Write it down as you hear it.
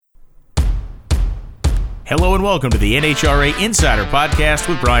Hello and welcome to the NHRA Insider podcast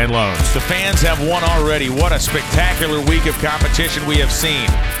with Brian Lohnes. The fans have won already. What a spectacular week of competition we have seen.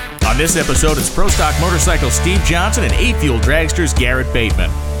 On this episode, it's Pro Stock Motorcycle Steve Johnson and A-Fuel Dragster's Garrett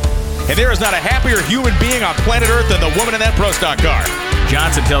Bateman. And there is not a happier human being on planet Earth than the woman in that Pro Stock car.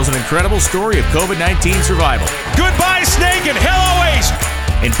 Johnson tells an incredible story of COVID-19 survival. Goodbye, Snake, and hello, Ace.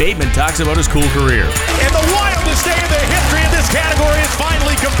 And Bateman talks about his cool career. And the wildest day in the history of this category is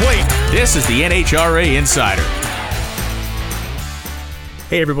finally complete. This is the NHRA Insider.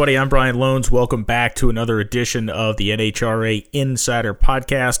 Hey everybody, I'm Brian Lohnes. Welcome back to another edition of the NHRA Insider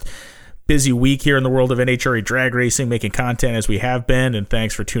podcast. Busy week here in the world of NHRA drag racing, making content as we have been, and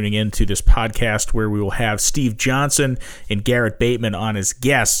thanks for tuning in to this podcast where we will have Steve Johnson and Garrett Bateman on as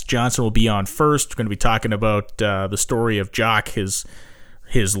guests. Johnson will be on first. We're going to be talking about the story of Jock, his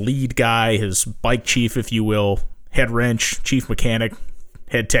lead guy, his bike chief, if you will, head wrench, chief mechanic,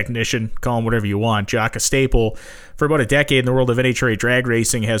 head technician, call him whatever you want. Jock, a staple for about a decade in the world of NHRA drag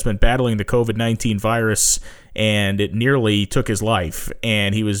racing, has been battling the COVID-19 virus, and it nearly took his life.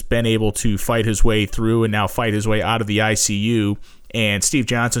 And he was been able to fight his way through and now fight his way out of the ICU. And Steve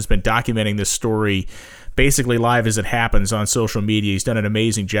Johnson's been documenting this story basically live as it happens on social media. He's done an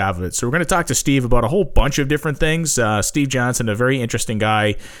amazing job of it. So we're going to talk to Steve about a whole bunch of different things. Steve Johnson, a very interesting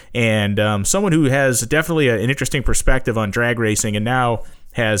guy, and someone who has definitely an interesting perspective on drag racing, and now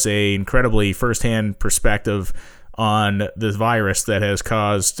has a incredibly firsthand perspective on this virus that has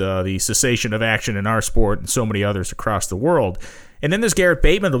caused the cessation of action in our sport and so many others across the world. And then there's Garrett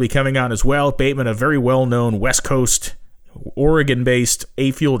Bateman that'll be coming on as well. Bateman, a very well-known West Coast, Oregon-based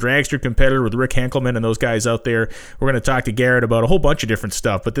A-Fuel dragster competitor with Rick Henkelman and those guys out there. We're going to talk to Garrett about a whole bunch of different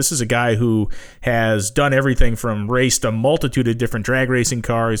stuff, but this is a guy who has done everything from raced a multitude of different drag racing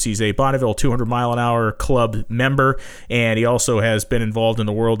cars. He's a Bonneville 200-mile-an-hour club member, and he also has been involved in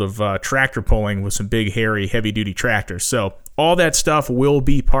the world of tractor pulling with some big, hairy, heavy-duty tractors. So all that stuff will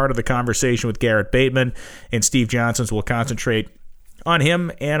be part of the conversation with Garrett Bateman, and Steve Johnson's will concentrate on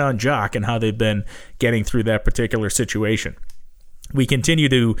him and on Jock and how they've been getting through that particular situation. We continue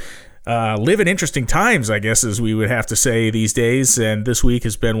to live in interesting times, I guess, as we would have to say these days, and this week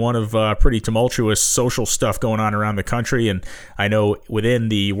has been one of pretty tumultuous social stuff going on around the country, and I know within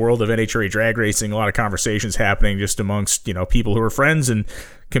the world of NHRA drag racing, a lot of conversations happening just amongst, people who are friends and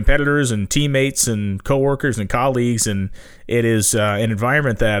competitors and teammates and coworkers and colleagues, and it is an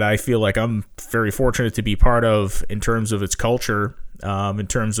environment that I feel like I'm very fortunate to be part of in terms of its culture, in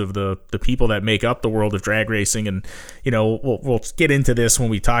terms of the people that make up the world of drag racing. And, we'll get into this when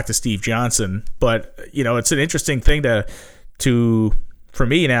we talk to Steve Johnson, but, it's an interesting thing to for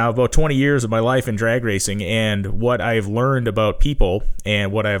me now, about 20 years of my life in drag racing, and what I've learned about people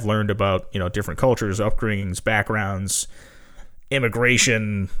and what I've learned about, different cultures, upbringings, backgrounds,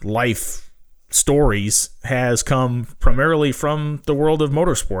 immigration, life stories has come primarily from the world of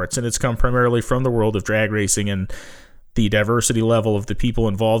motorsports, and it's come primarily from the world of drag racing, and the diversity level of the people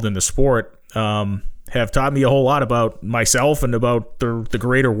involved in the sport have taught me a whole lot about myself and about the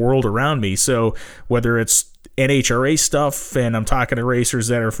greater world around me. So whether it's NHRA stuff, and I'm talking to racers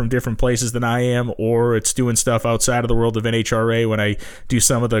that are from different places than I am, or it's doing stuff outside of the world of NHRA when I do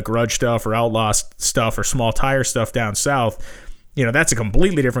some of the grudge stuff or outlaw stuff or small tire stuff down south, that's a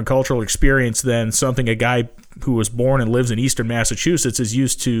completely different cultural experience than something a guy who was born and lives in eastern Massachusetts is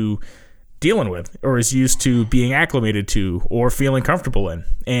used to dealing with, or is used to being acclimated to, or feeling comfortable in.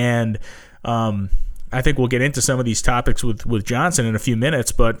 And I think we'll get into some of these topics with Johnson in a few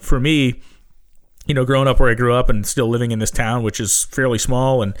minutes, but for me, growing up where I grew up and still living in this town, which is fairly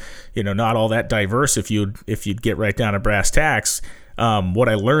small and, not all that diverse if you'd get right down to brass tacks, what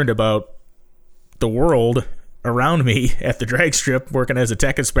I learned about the world around me at the drag strip, working as a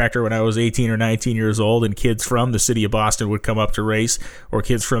tech inspector when I was 18 or 19 years old, and kids from the city of Boston would come up to race, or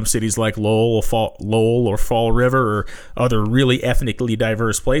kids from cities like Lowell or Fall River or other really ethnically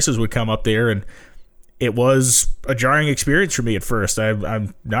diverse places would come up there, and it was a jarring experience for me at first.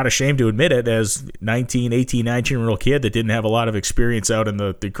 I'm not ashamed to admit it, as 19-year-old kid that didn't have a lot of experience out in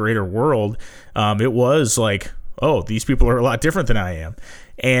the greater world. It was like, oh, these people are a lot different than I am.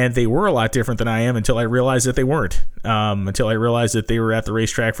 And they were a lot different than I am until I realized that they weren't. Until I realized that they were at the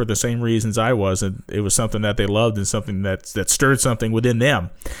racetrack for the same reasons I was. And it was something that they loved and something that stirred something within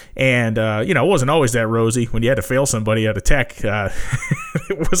them. And, it wasn't always that rosy. When you had to fail somebody out of tech,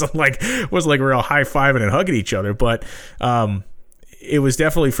 it wasn't like we're all high-fiving and hugging each other. But it was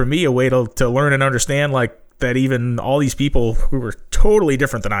definitely, for me, a way to learn and understand, like, that even all these people who were totally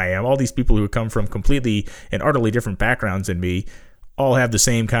different than I am, all these people who come from completely and utterly different backgrounds than me, all have the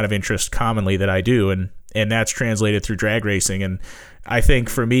same kind of interest commonly that I do, and that's translated through drag racing. And I think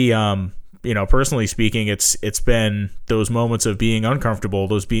for me, personally speaking, it's been those moments of being uncomfortable,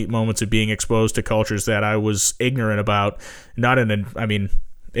 those moments of being exposed to cultures that I was ignorant about.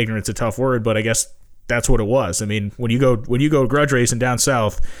 Ignorant's a tough word, but I guess that's what it was. I mean, when you go grudge racing down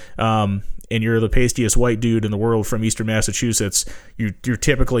south, and you're the pastiest white dude in the world from Eastern Massachusetts, you're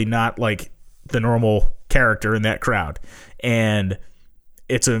typically not like the normal character in that crowd, and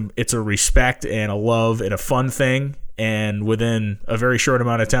it's a respect and a love and a fun thing. And within a very short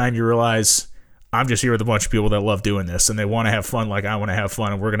amount of time, you realize I'm just here with a bunch of people that love doing this, and they want to have fun like I want to have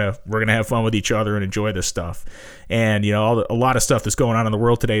fun, and we're gonna have fun with each other and enjoy this stuff. And a lot of stuff that's going on in the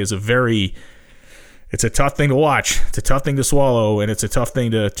world today is it's a tough thing to watch. It's a tough thing to swallow, and it's a tough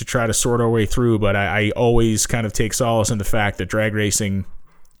thing to try to sort our way through. But I always kind of take solace in the fact that drag racing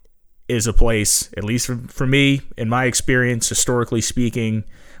is a place, at least for me, in my experience, historically speaking,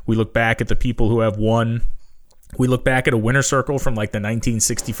 we look back at the people who have won. We look back at a winner circle from like the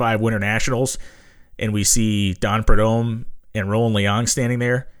 1965 Winter Nationals, and we see Don Prudhomme and Roland Leong standing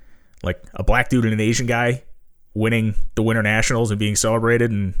there, like a black dude and an Asian guy winning the Winter Nationals and being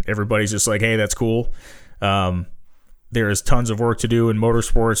celebrated, and everybody's just like, hey, that's cool. There is tons of work to do in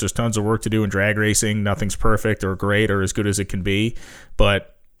motorsports. There's tons of work to do in drag racing. Nothing's perfect or great or as good as it can be,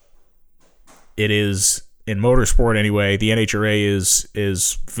 but it is, in motorsport anyway, the NHRA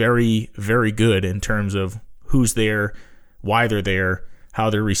is very, very good in terms of who's there, why they're there, how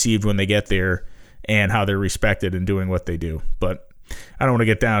they're received when they get there, and how they're respected in doing what they do. But I don't want to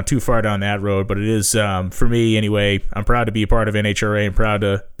get down too far down that road, but it is, for me anyway, I'm proud to be a part of NHRA and proud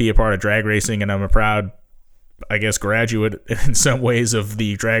to be a part of drag racing, and I'm a proud, I guess, graduate in some ways of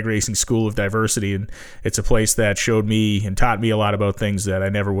the Drag Racing School of Diversity, and it's a place that showed me and taught me a lot about things that I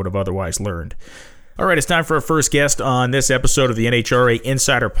never would have otherwise learned. All right, it's time for our first guest on this episode of the NHRA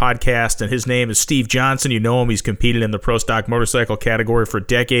Insider podcast, and his name is Steve Johnson. You know him. He's competed in the pro stock motorcycle category for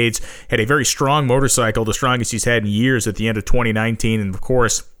decades, had a very strong motorcycle, the strongest he's had in years at the end of 2019, and of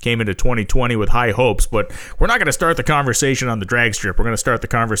course came into 2020 with high hopes. But we're not going to start the conversation on the drag strip. We're going to start the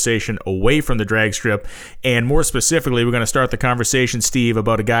conversation away from the drag strip, and more specifically, we're going to start the conversation, Steve,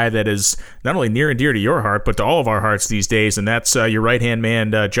 about a guy that is not only near and dear to your heart, but to all of our hearts these days, and that's your right-hand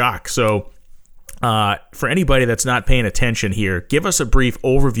man, Jock. So for anybody that's not paying attention here, give us a brief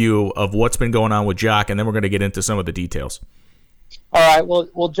overview of what's been going on with Jock, and then we're going to get into some of the details. All right.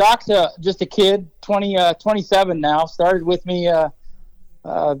 Well, Jock's just a kid, 27 now. Started with me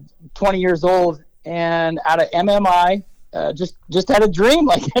 20 years old, and out of MMI, just had a dream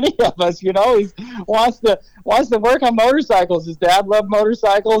like any of us. He wants to work on motorcycles. His dad loved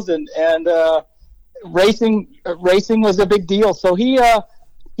motorcycles, and racing was a big deal. So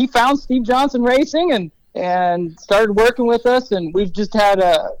he found Steve Johnson Racing and started working with us, and we've just had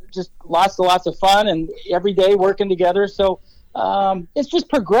lots of fun and every day working together. So it's just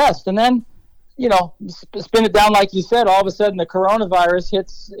progressed. And then, spin it down like you said, all of a sudden the coronavirus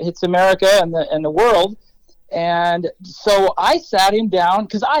hits America and the world. And so I sat him down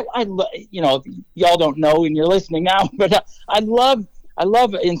because I y'all don't know and you're listening now, but I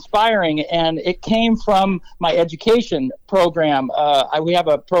love inspiring, and it came from my education program. We have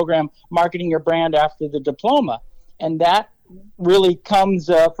a program, Marketing Your Brand After the Diploma, and that really comes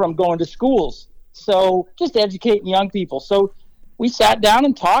from going to schools. So just educating young people. So we sat down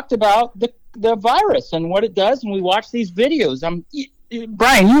and talked about the virus and what it does, and we watched these videos.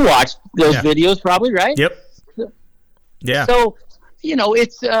 Brian, you watched those videos probably, right? Yep. Yeah. So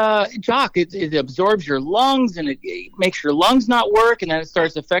it's Jock. It absorbs your lungs, and it makes your lungs not work, and then it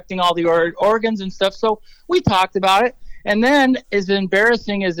starts affecting all the organs and stuff. So we talked about it, and then, as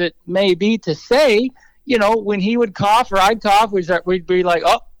embarrassing as it may be to say, when he would cough or I'd cough, we'd be like,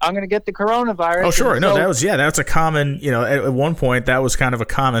 "Oh, I'm going to get the coronavirus." Oh, sure. No, that's a common. At one point, that was kind of a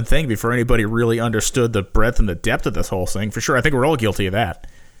common thing before anybody really understood the breadth and the depth of this whole thing. For sure, I think we're all guilty of that.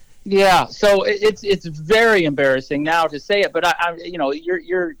 Yeah, so it's very embarrassing now to say it, but I've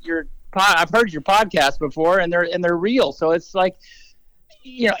heard your podcast before, and they're real. So it's like,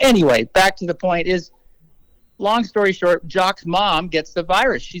 anyway, back to the point is, long story short, Jock's mom gets the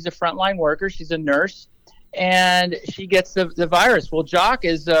virus. She's a frontline worker. She's a nurse, and she gets the virus. Well, Jock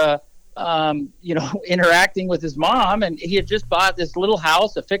is interacting with his mom, and he had just bought this little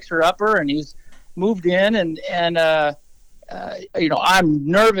house, a fixer-upper, and he's moved in, and I'm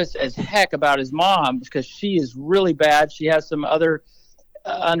nervous as heck about his mom because she is really bad. She has some other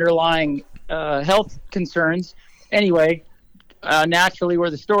underlying health concerns. Anyway, naturally, where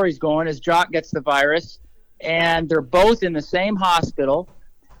the story's going is Jock gets the virus, and they're both in the same hospital.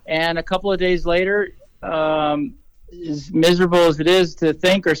 And a couple of days later, as miserable as it is to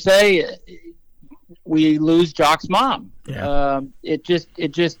think or say, we lose Jock's mom. Yeah. It just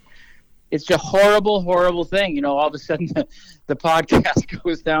it's a horrible thing. All of a sudden the podcast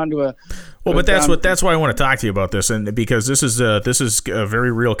goes down to a. Well, but that's why I want to talk to you about this, and because this is a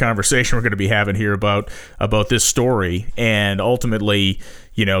very real conversation we're going to be having here about this story, and ultimately,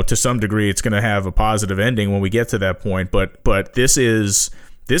 to some degree, it's going to have a positive ending when we get to that point. But this is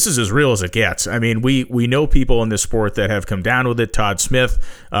as real as it gets. I mean, we know people in this sport that have come down with it. Todd Smith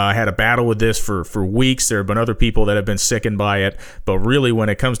had a battle with this for weeks. There have been other people that have been sickened by it. But really, when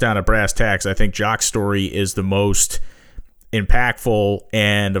it comes down to brass tacks, I think Jock's story is the most impactful,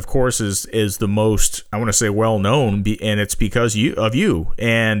 and of course is the most, I want to say, well known, and it's because of you.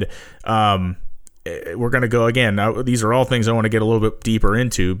 And we're going to go again. Now, these are all things I want to get a little bit deeper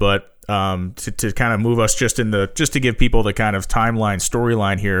into, but to kind of move us just to give people the kind of timeline,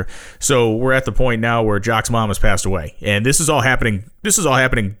 storyline here. So we're at the point now where Jock's mom has passed away, and this is all happening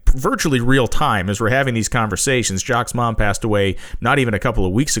virtually real time as we're having these conversations. Jock's mom passed away not even a couple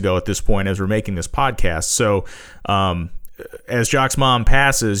of weeks ago at this point as we're making this podcast. So as Jock's mom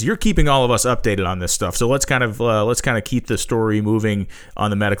passes, you're keeping all of us updated on this stuff. So let's kind of keep the story moving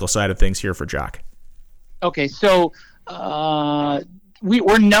on the medical side of things here for Jock. Okay, so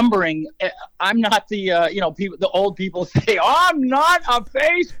we're numbering. I'm not the people. The old people say, "Oh, I'm not a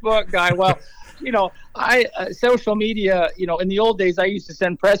Facebook guy." Well, I social media. In the old days, I used to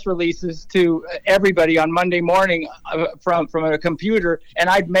send press releases to everybody on Monday morning from a computer, and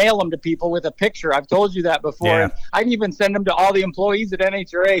I'd mail them to people with a picture. I've told you that before. Yeah. And I'd even send them to all the employees at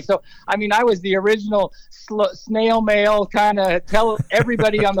NHRA. So, I mean, I was the original snail mail, kind of tell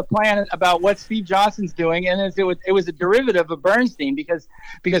everybody on the planet about what Steve Johnson's doing, and it was a derivative of Bernstein because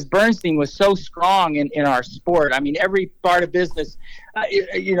Bernstein was so strong in our sport. I mean, every part of business.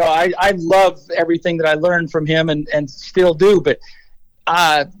 I love everything that I learned from him and still do, but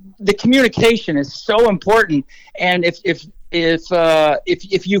the communication is so important. And if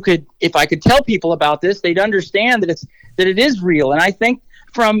I could tell people about this, they'd understand that it is real. And I think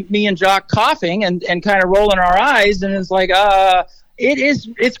from me and Jock coughing and kind of rolling our eyes, and it's like,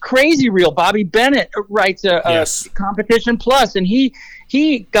 it's crazy real. Bobby Bennett writes a Competition Plus, and he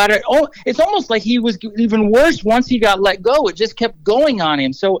got it. Oh, it's almost like he was even worse once he got let go. It just kept going on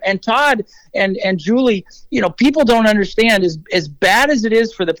him. So, and Todd and Julie, people don't understand as bad as it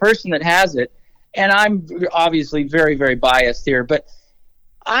is for the person that has it. And I'm obviously very, very biased here, but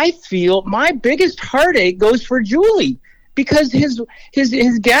I feel my biggest heartache goes for Julie, because his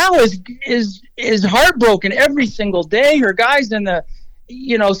gal is heartbroken every single day. Her guy's in the,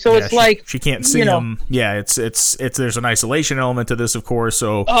 it's like she can't see him. Yeah, it's there's an isolation element to this, of course.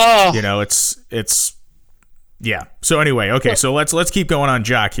 So it's yeah. So anyway, okay. So let's keep going on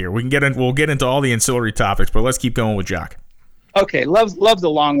Jock here. We'll get into all the ancillary topics, but let's keep going with Jock. Okay, love the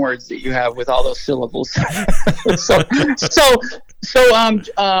long words that you have with all those syllables.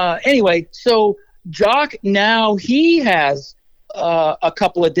 Anyway, so Jock now he has a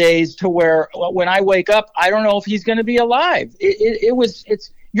couple of days to where when I wake up, I don't know if he's going to be alive.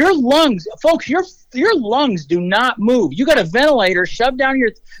 It's your lungs, folks. Your lungs do not move. You got a ventilator shoved down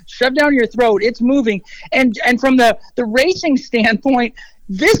your throat. It's moving, and from the racing standpoint,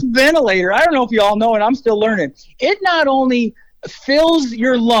 this ventilator, I don't know if you all know it, I'm still learning. It not only fills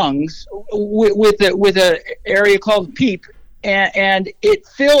your lungs with a area called PEEP, and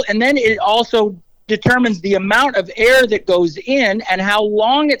then it also determines the amount of air that goes in and how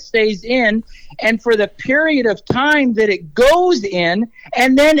long it stays in, and for the period of time that it goes in,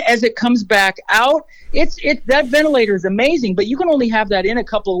 and then as it comes back out. That ventilator is amazing, but you can only have that in a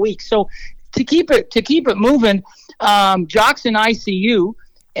couple of weeks. So to keep it moving, Jock's in ICU,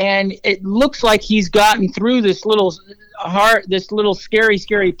 and it looks like he's gotten through this little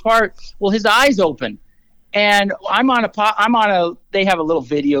scary part. Well, his eyes open. And they have a little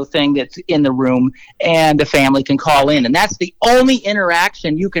video thing that's in the room, and the family can call in, and that's the only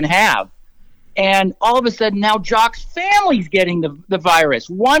interaction you can have. And all of a sudden now Jock's family's getting the virus.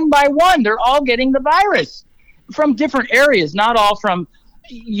 One by one, they're all getting the virus from different areas, not all from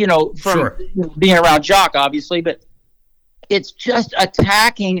Sure. being around Jock, obviously, but it's just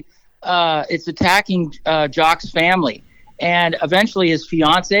attacking Jock's family. And eventually his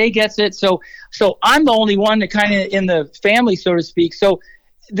fiance gets it. So I'm the only one that kind of in the family, so to speak. So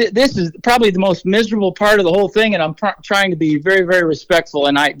this is probably the most miserable part of the whole thing. And I'm trying to be very, very respectful.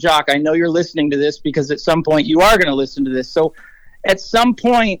 And Jock, I know you're listening to this, because at some point you are going to listen to this. So at some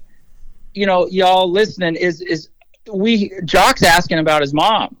point, y'all listening Jock's asking about his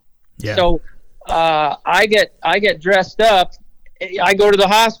mom. Yeah. So I get dressed up. I go to the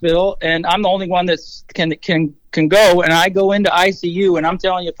hospital, and I'm the only one that can go, and I go into ICU, and I'm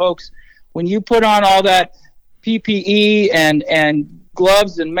telling you, folks, when you put on all that PPE and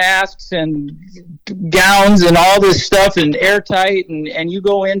gloves and masks and gowns and all this stuff and airtight, and you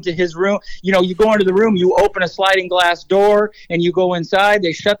go into his room. You go into the room, you open a sliding glass door and you go inside,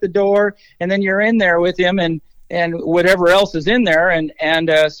 they shut the door, and then you're in there with him and whatever else is in there.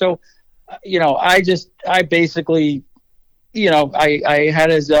 So I basically, I had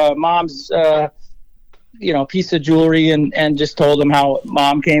his mom's piece of jewelry and just told him how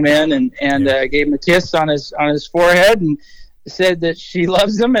mom came in and gave him a kiss on his forehead and said that she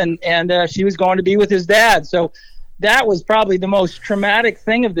loves him and she was going to be with his dad. So that was probably the most traumatic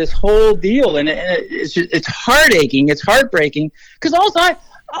thing of this whole deal. And it's heartaching. It's heartbreaking. Because also I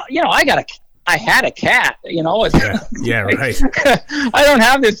had a cat, Yeah, right. I don't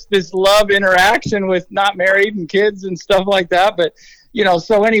have this love interaction with not married and kids and stuff like that. But,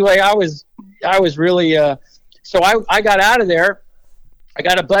 so anyway, I was really, so I got out of there. I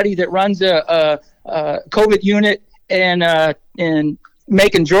got a buddy that runs a COVID unit in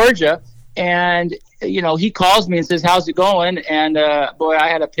Macon, Georgia. And, he calls me and says, how's it going? And, boy, I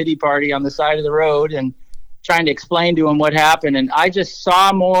had a pity party on the side of the road and trying to explain to him what happened. And I just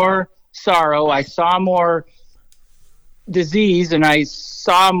saw more sorrow. I saw more disease, and I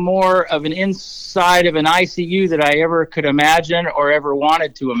saw more of an inside of an ICU that I ever could imagine or ever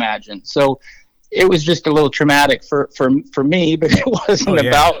wanted to imagine. So it was just a little traumatic for me, but it wasn't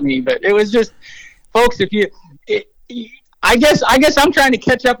about me. But it was just, folks, I guess I'm trying to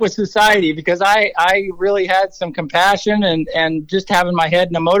catch up with society, because I really had some compassion and just having my head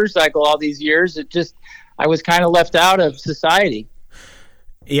in a motorcycle all these years, I was kind of left out of society.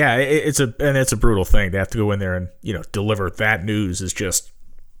 Yeah, it's a brutal thing to have to go in there and deliver that news is just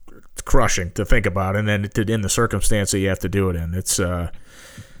crushing to think about, and then in the circumstance that you have to do it in, it's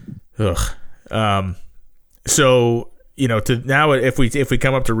So to now, if we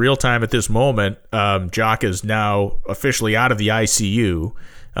come up to real time at this moment, Jock is now officially out of the ICU.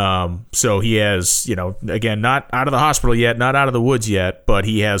 So he has, again, not out of the hospital yet, not out of the woods yet, but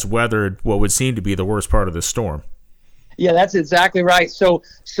he has weathered what would seem to be the worst part of the storm. Yeah, that's exactly right. So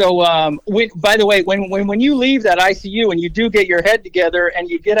by the way, when you leave that ICU and you do get your head together and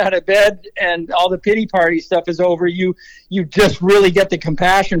you get out of bed and all the pity party stuff is over, you just really get the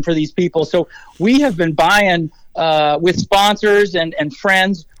compassion for these people. So we have been buying with sponsors and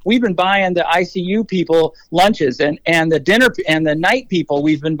friends. We've been buying the ICU people lunches and the dinner and the night people.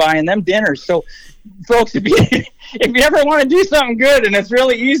 We've been buying them dinners. So, folks, if you ever want to do something good, and it's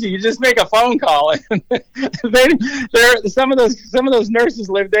really easy, you just make a phone call. Some of those nurses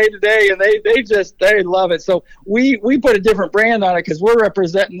live day to day, and they love it. So we put a different brand on it because we're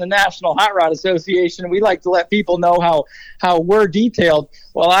representing the National Hot Rod Association. We like to let people know how we're detailed.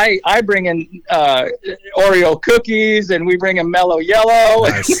 Well, I bring in Oreo cookies, and we bring in Mellow Yellow.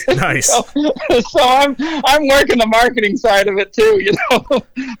 Nice. So I'm working the marketing side of it too,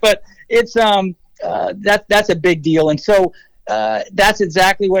 but it's that's a big deal. And so that's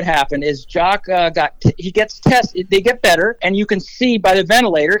exactly what happened. Is Jock he gets tested, they get better, and you can see by the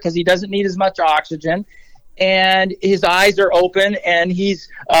ventilator because he doesn't need as much oxygen, and his eyes are open, and he's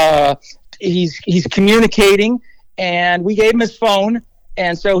communicating, and we gave him his phone,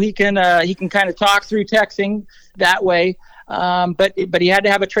 and so he can kind of talk through texting that way. But he had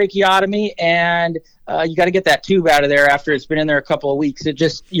to have a tracheotomy, and you got to get that tube out of there after it's been in there a couple of weeks. It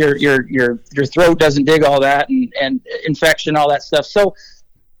just your throat doesn't dig all that and infection, all that stuff. So,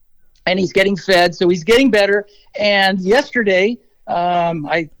 and he's getting fed, so he's getting better. And yesterday,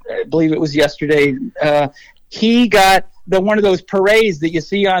 I believe it was yesterday, he got one of those parades that you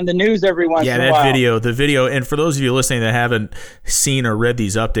see on the news every once in a while. Yeah, the video. And for those of you listening that haven't seen or read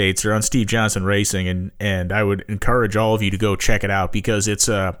these updates, they're on Steve Johnson Racing, and I would encourage all of you to go check it out because it's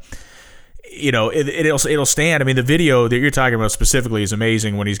it'll stand. I mean, the video that you're talking about specifically is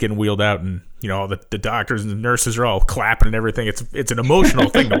amazing when he's getting wheeled out, and all the doctors and the nurses are all clapping and everything. It's an emotional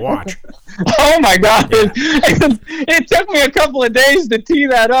thing to watch. Oh my God! Yeah. It took me a couple of days to tee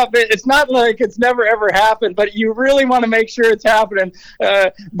that up. It's not like it's never ever happened, but you really want to make sure it's happening.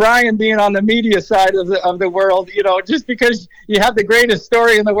 Brian being on the media side of the world, just because you have the greatest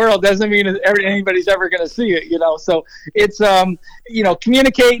story in the world doesn't mean anybody's ever going to see it. So it's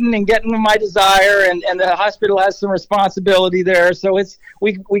communicating and getting my desire, and the hospital has some responsibility there. So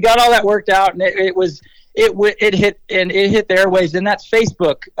we got all that worked out, and it hit the airwaves, and that's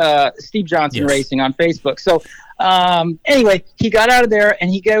Facebook, Steve Johnson Racing on Facebook. So anyway, he got out of there,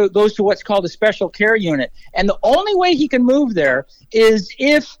 and he goes to what's called a special care unit, and the only way he can move there is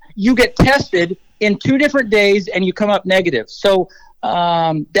if you get tested in 2 different days and you come up negative. So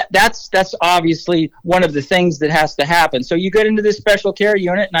that's obviously one of the things that has to happen. So you get into this special care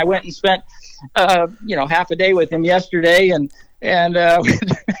unit, and I went and spent half a day with him yesterday, and And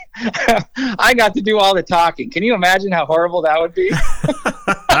I got to do all the talking. Can you imagine how horrible that would be?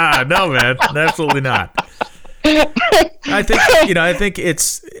 No, man, absolutely not. I think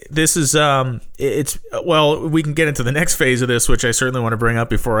well, we can get into the next phase of this, which I certainly want to bring up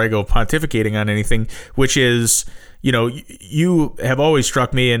before I go pontificating on anything, which is, you have always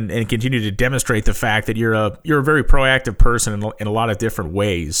struck me and continue to demonstrate the fact that you're a very proactive person in a lot of different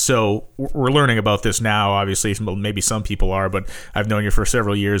ways. So we're learning about this now, obviously. Maybe some people are, but I've known you for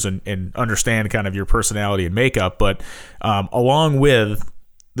several years and understand kind of your personality and makeup. But along with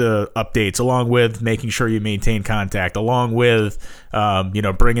the updates, along with making sure you maintain contact, along with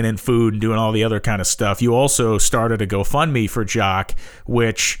bringing in food and doing all the other kind of stuff, you also started a GoFundMe for Jock,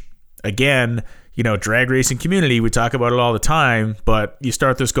 which, again, drag racing community, we talk about it all the time, but you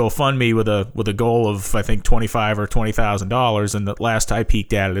start this GoFundMe with a goal of, I think, $25,000 or $20,000, and the last I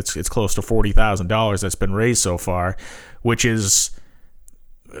peeked at it, it's close to $40,000 that's been raised so far, which is,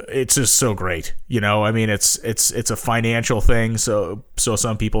 it's just so great. I mean, it's a financial thing, so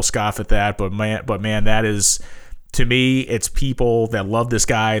some people scoff at that, but man, that is, to me, it's people that love this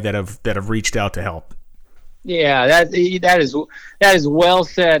guy that have reached out to help. Yeah, that is well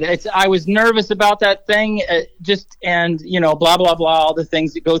said. I was nervous about that thing, blah blah blah, all the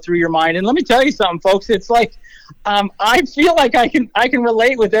things that go through your mind. And let me tell you something, folks. It's like I feel like I can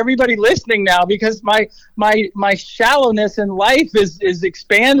relate with everybody listening now, because my shallowness in life is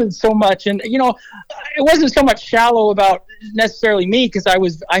expanded so much. And it wasn't so much shallow about necessarily me, because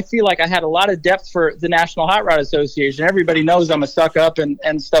I feel like I had a lot of depth for the National Hot Rod Association. Everybody knows I'm a suck up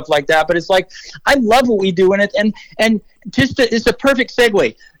and stuff like that, but it's like I love what we do in it. And it's a perfect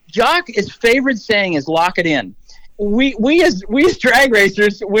segue. Jock's favorite saying is "lock it in." We as drag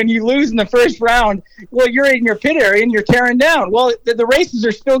racers, when you lose in the first round, well, you're in your pit area and you're tearing down. Well, the races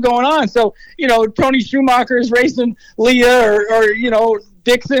are still going on. So, Tony Schumacher is racing Leah or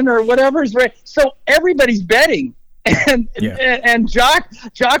Dixon or whatever is racing. So everybody's betting. And Jock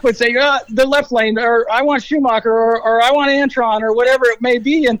would say, the left lane, or I want Schumacher, or I want Antron, or whatever it may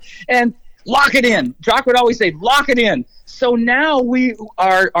be, and lock it in. Jock would always say, lock it in. So now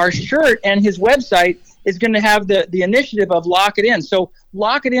our shirt and his website is going to have the initiative of lock it in. So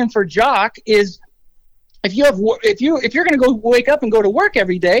lock it in for Jock is, if you're going to go wake up and go to work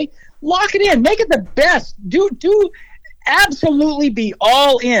every day, lock it in, make it the best. Do absolutely be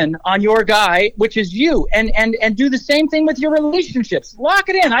all in on your guy, which is you, and do the same thing with your relationships. Lock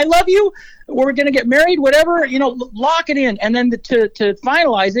it in. I love you. We're going to get married, whatever, lock it in. And then to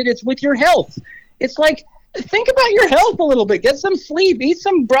finalize it, it's with your health. It's like, think about your health a little bit. Get some sleep. Eat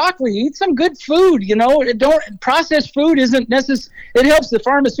some broccoli. Eat some good food. Don't processed food isn't necessary. It helps the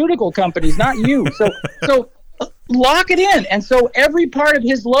pharmaceutical companies, not you. So lock it in. And so every part of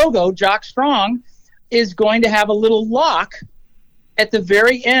his logo, Jock Strong, is going to have a little lock at the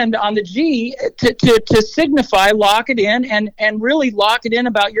very end on the G to signify lock it in and really lock it in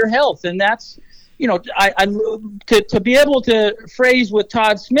about your health. And that's, to be able to phrase what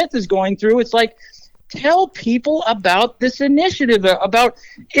Todd Smith is going through, it's like, tell people about this initiative, about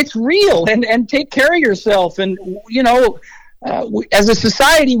it's real, and take care of yourself. And, as a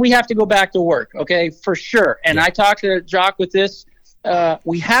society, we have to go back to work, okay, for sure. And I talked to Jock with this.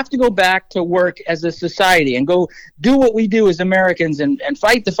 We have to go back to work as a society and go do what we do as Americans and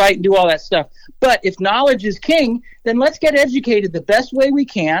fight the fight and do all that stuff. But if knowledge is king, then let's get educated the best way we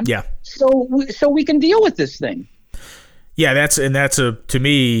can. Yeah. So we can deal with this thing. Yeah, that's to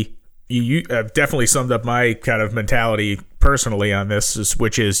me, you definitely summed up my kind of mentality personally on this,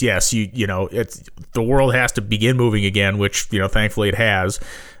 which is, yes, it's the world has to begin moving again, which, thankfully it has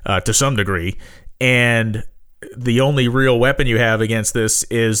to some degree. And the only real weapon you have against this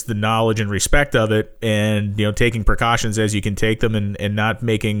is the knowledge and respect of it, and, taking precautions as you can take them, and not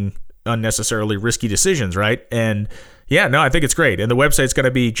making unnecessarily risky decisions. Right. And I think it's great. And the website's going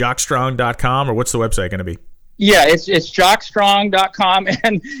to be jockstrong.com, or what's the website going to be? Yeah, it's jockstrong.com.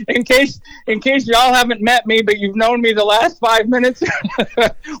 And in case y'all haven't met me, but you've known me the last 5 minutes,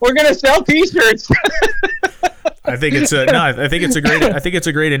 we're going to sell T-shirts. I think it's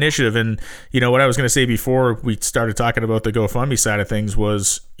a great initiative. And what I was going to say before we started talking about the GoFundMe side of things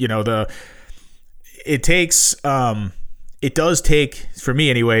was, it does take, for me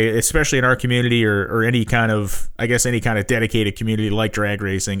anyway, especially in our community or any kind of dedicated community like drag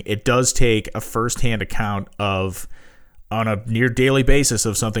racing, it does take a firsthand account of, on a near daily basis,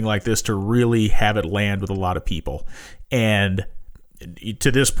 of something like this to really have it land with a lot of people. And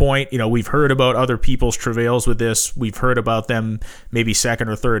to this point, we've heard about other people's travails with this. We've heard about them maybe second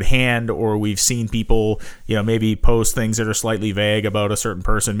or third hand, or we've seen people, maybe post things that are slightly vague about a certain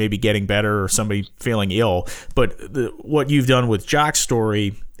person maybe getting better or somebody feeling ill. But what you've done with Jock's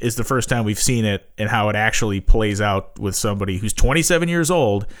story is the first time we've seen it and how it actually plays out with somebody who's 27 years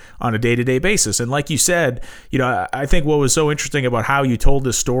old on a day-to-day basis. And like you said, I think what was so interesting about how you told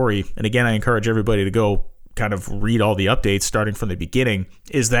this story, and again, I encourage everybody to go kind of read all the updates starting from the beginning,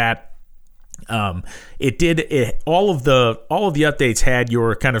 is that all of the updates had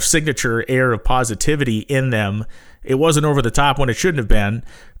your kind of signature air of positivity in them. It wasn't over the top when it shouldn't have been,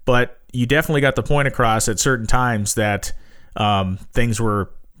 but you definitely got the point across at certain times that things were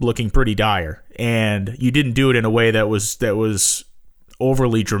looking pretty dire, and you didn't do it in a way that was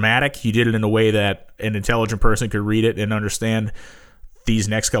overly dramatic. You did it in a way that an intelligent person could read it and understand these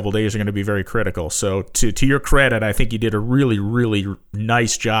next couple of days are going to be very critical. So to your credit, I think you did a really, really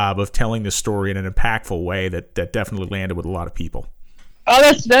nice job of telling this story in an impactful way that definitely landed with a lot of people.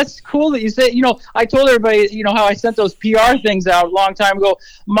 Oh, that's cool that you say. I told everybody, how I sent those PR things out a long time ago.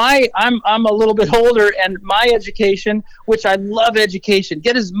 I'm a little bit older, and my education, which I love education.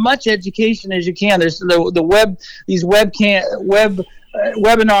 Get as much education as you can. There's the web, these webinars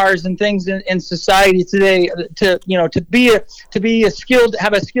and things in society today. To be a skilled,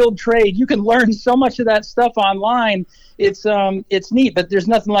 have a skilled trade, you can learn so much of that stuff online. It's neat, but there's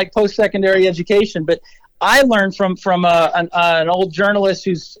nothing like post-secondary education. But I learned from an old journalist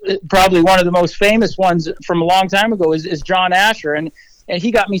who's probably one of the most famous ones from a long time ago is John Asher, and he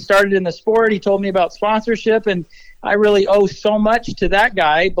got me started in the sport. He told me about sponsorship, and I really owe so much to that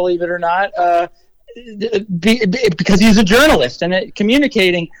guy, believe it or not, because he's a journalist and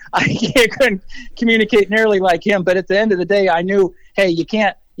communicating. I couldn't communicate nearly like him, but at the end of the day, I knew, hey, you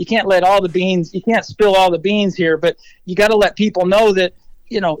can't let all the beans, you can't spill all the beans here, but you got to let people know that.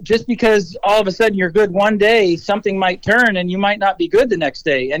 Just because all of a sudden you're good one day, something might turn and you might not be good the next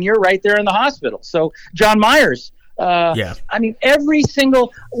day, and you're right there in the hospital. So John Myers, I mean, every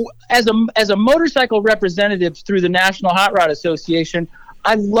single, as a motorcycle representative through the National Hot Rod Association,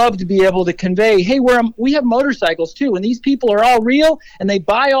 I love to be able to convey, hey, we have motorcycles too, and these people are all real, and they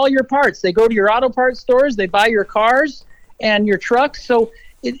buy all your parts. They go to your auto parts stores, they buy your cars and your trucks. So,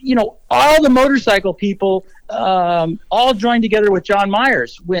 all the motorcycle people all joined together with John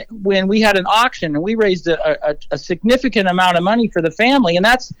Myers when we had an auction, and we raised a significant amount of money for the family, and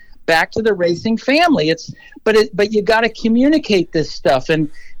that's back to the racing family. But you got to communicate this stuff, and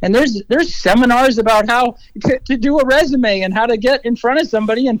there's seminars about how to do a resume and how to get in front of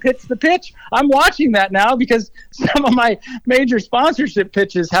somebody and pitch the pitch. I'm watching that now because some of my major sponsorship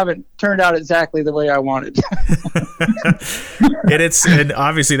pitches haven't turned out exactly the way I wanted. and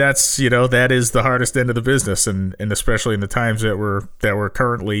obviously that's that is the hardest end of the business, and especially in the times that we're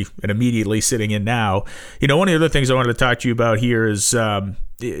currently and immediately sitting in now. One of the other things I wanted to talk to you about here is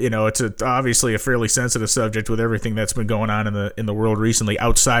it's obviously a fairly sensitive subject with everything that's been going on in the world recently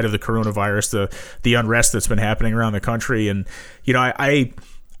outside of the coronavirus, the unrest that's been happening around the country. And I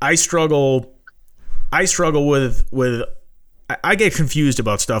struggle with I get confused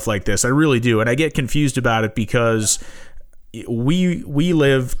about stuff like this. I really do. And I get confused about it because we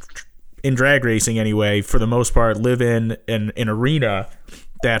live in drag racing anyway, for the most part, live in an arena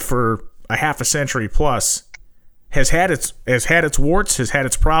that for a half a century plus has had its warts, has had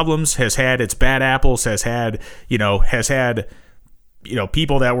its problems, has had its bad apples, has had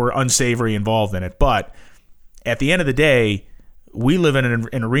people that were unsavory involved in it. But at the end of the day, we live in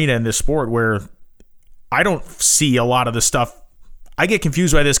an arena in this sport where I don't see a lot of the stuff. I get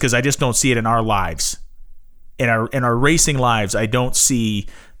confused by this because I just don't see it in our lives. In our racing lives, I don't see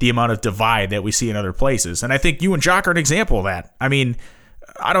the amount of divide that we see in other places. And I think you and Jock are an example of that. I mean,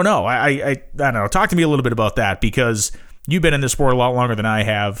 I don't know. I don't know. Talk to me a little bit about that, because you've been in this sport a lot longer than I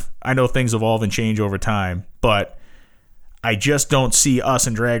have. I know things evolve and change over time, but I just don't see us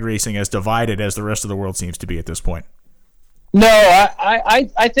in drag racing as divided as the rest of the world seems to be at this point. No,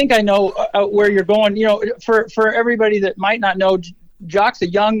 I think I know where you're going. For everybody that might not know, Jock's a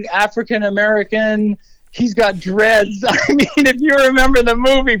young African American. He's got dreads. I mean, if you remember the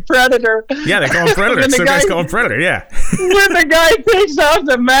movie Predator. Yeah, they call him Predator. Some guys call him Predator, yeah. When the guy takes off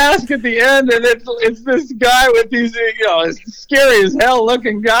the mask at the end, and it's this guy with these, scary as hell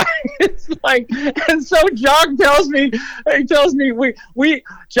looking guy. It's like, and so Jock tells me,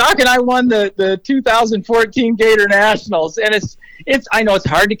 Jock and I won the 2014 Gator Nationals, and it's I know it's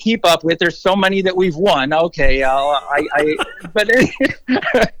hard to keep up with. There's so many that we've won. Okay, but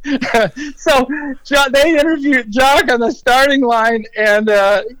so they interviewed Jock on the starting line, and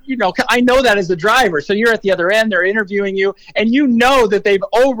I know that as a driver. So you're at the other end. They're interviewing you, and you know that they've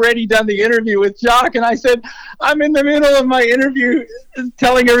already done the interview with Jock. And I said, I'm in the middle of my interview,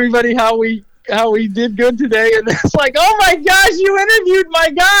 telling everybody how we did good today, and it's like, oh my gosh, you interviewed my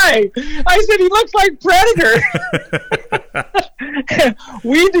guy. I said, he looks like Predator.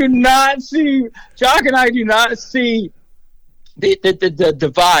 We do not see, Jock and I do not see the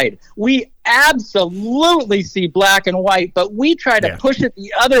divide. We absolutely see black and white, but we try to push it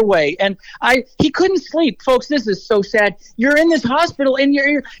the other way. And he couldn't sleep, folks. This is so sad. You're in this hospital and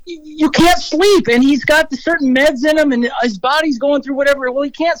you can't sleep, and he's got the certain meds in him, and his body's going through whatever. Well,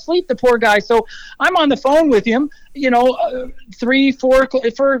 he can't sleep, the poor guy. So I'm on the phone with him, 3, 4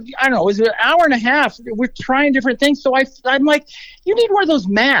 for, I don't know, it was an hour and a half. We're trying different things. So I'm like, you need one of those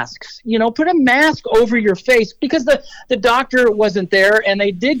masks, put a mask over your face, because the doctor wasn't there, and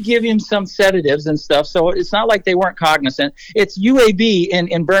they did give him some sedatives and stuff, so it's not like they weren't cognizant. It's UAB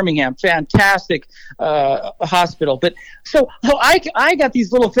in Birmingham, fantastic hospital. But so I got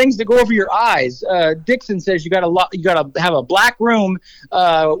these little things that go over your eyes. Dixon says you got to have a black room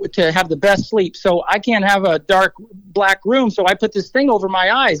to have the best sleep. So I can't have a dark black room, so I put this thing over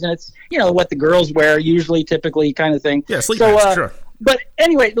my eyes, and it's what the girls wear usually, typically, kind of thing. Yeah, sleep mask, sure. But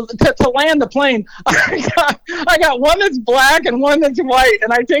anyway, to land the plane, I got one that's black and one that's white,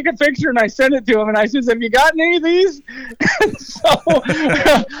 and I take a picture and I send it to him, and I says, "Have you gotten any of these?" So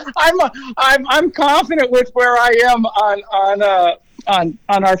I'm confident with where I am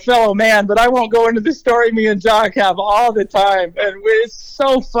on our fellow man, but I won't go into the story me and Jock have all the time, and it's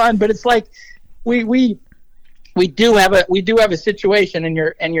so fun. But it's like we do have a situation, and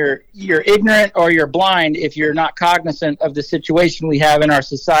you're ignorant or you're blind if you're not cognizant of the situation we have in our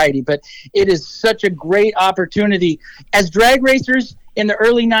society. But it is such a great opportunity as drag racers in the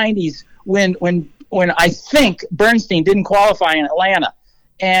early 90s when I think Bernstein didn't qualify in Atlanta,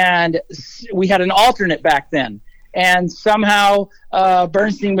 and we had an alternate back then, and somehow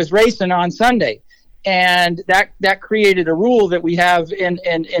Bernstein was racing on Sunday, and that created a rule that we have in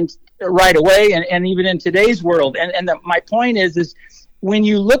right away, and even in today's world. And my point is when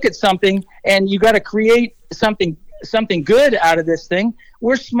you look at something and you got to create something good out of this thing,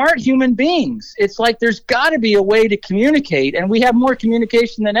 we're smart human beings. It's like there's got to be a way to communicate, and we have more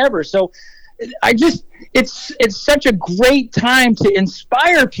communication than ever. So it's such a great time to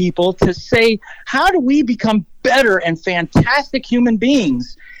inspire people to say, how do we become better and fantastic human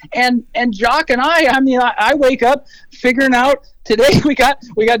beings? And Jock and I wake up figuring out, today we got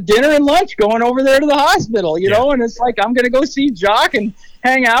dinner and lunch going over there to the hospital, and it's like, I'm going to go see Jock and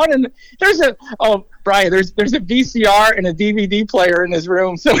hang out. And Brian, there's a VCR and a DVD player in his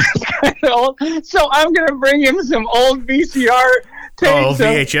room. So it's kind of old. So I'm going to bring him some old VCR tapes. Oh,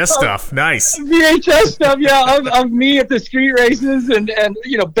 VHS stuff. Nice. VHS stuff, yeah, of me at the street races. And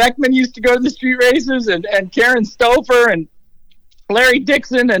Beckman used to go to the street races, and Karen Stouffer and Larry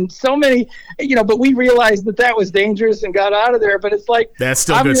Dixon and so many, but we realized that was dangerous and got out of there. But it's like, that's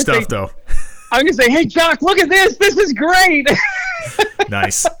still good stuff, though. I'm going to say, hey, Jock, look at this. This is great.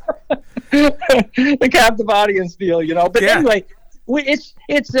 Nice. The captive audience deal, But anyway, it's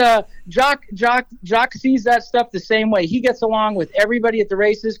Jock sees that stuff the same way. He gets along with everybody at the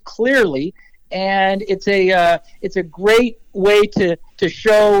races clearly, and it's a great way to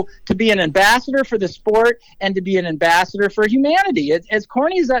show, to be an ambassador for the sport and to be an ambassador for humanity. As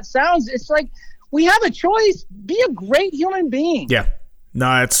corny as that sounds, it's like we have a choice. Be a great human being. Yeah.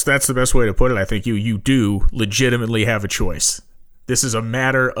 No, that's the best way to put it. I think you do legitimately have a choice. This is a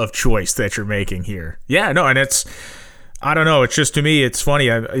matter of choice that you're making here. Yeah, no, and I don't know. It's just, to me, it's funny.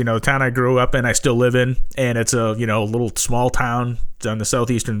 The town I grew up in, I still live in, and it's a little small town in the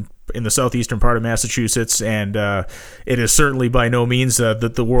southeastern part of Massachusetts, and it is certainly by no means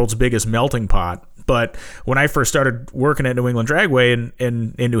the world's biggest melting pot. But when I first started working at New England Dragway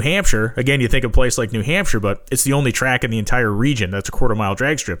in New Hampshire, again, you think of a place like New Hampshire, but it's the only track in the entire region that's a quarter-mile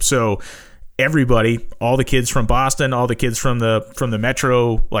drag strip. So everybody, all the kids from Boston, all the kids from the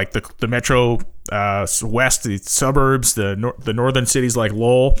metro, like the metro west, the suburbs, the northern cities like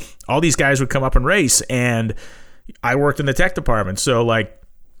Lowell, all these guys would come up and race, and I worked in the tech department. So like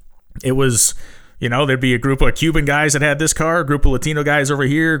it was, there'd be a group of Cuban guys that had this car, a group of Latino guys over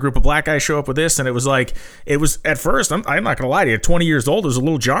here, a group of black guys show up with this, and it was at first, I'm not gonna lie to you, at 20 years old, it was a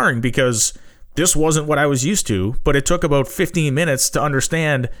little jarring because this wasn't what I was used to, but it took about 15 minutes to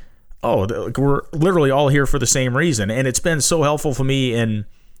understand, we're literally all here for the same reason. And it's been so helpful for me in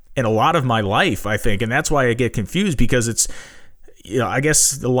in a lot of my life, I think. And that's why I get confused, because it's, I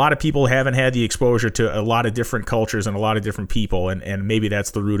guess a lot of people haven't had the exposure to a lot of different cultures and a lot of different people, and maybe that's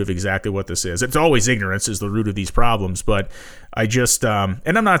the root of exactly what this is. It's always ignorance is the root of these problems, but I just, and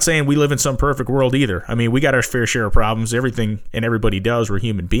I'm not saying we live in some perfect world either. I mean, we got our fair share of problems, everything and everybody does, we're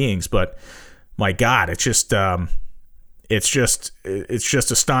human beings, but my God, it's just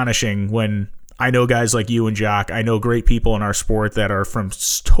astonishing when I know guys like you and Jock. I know great people in our sport that are from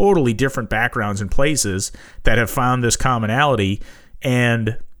totally different backgrounds and places that have found this commonality,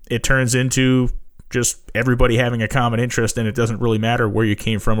 and it turns into just everybody having a common interest, and it doesn't really matter where you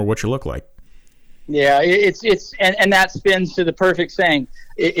came from or what you look like. Yeah, and that spins to the perfect saying.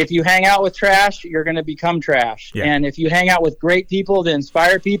 If you hang out with trash, you're going to become trash. Yeah. And if you hang out with great people that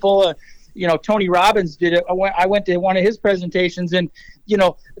inspire people, Tony Robbins did it. I went to one of his presentations, and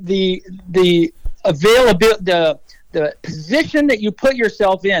the availability, the position that you put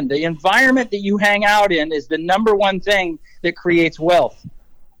yourself in, the environment that you hang out in, is the number one thing that creates wealth.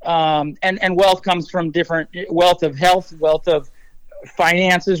 And wealth comes from different wealth of health, wealth of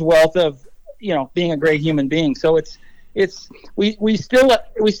finances, wealth of being a great human being. So we still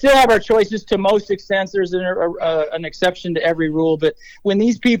have our choices to most extents. There's an exception to every rule, but when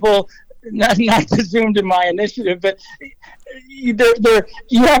these people, not to zoom to my initiative, but you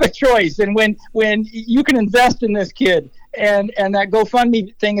have a choice, and when you can invest in this kid, and that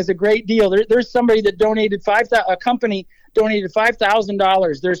GoFundMe thing is a great deal. There's somebody that donated a company donated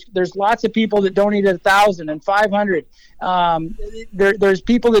 $5,000. There's lots of people that donated $1,000 and $500. There's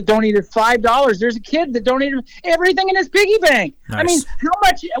people that donated $5. There's a kid that donated everything in his piggy bank. Nice. I mean, how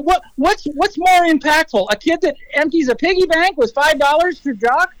much? What's more impactful? A kid that empties a piggy bank with $5 through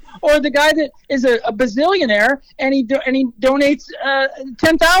Jock, or the guy that is a bazillionaire and he donates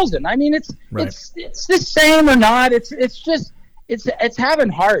 $10,000? I mean, it's the same or not. It's having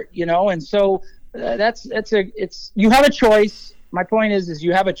heart, and so. You have a choice. My point is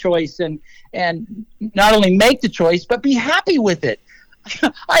you have a choice, and not only make the choice, but be happy with it.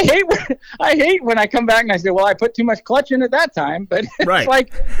 I hate when I come back and I say, well, I put too much clutch in at that time, but it's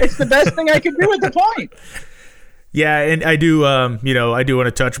like, it's the best thing I could do at the point. Yeah. And I do, I do want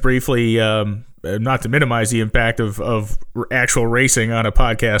to touch briefly, not to minimize the impact of actual racing on a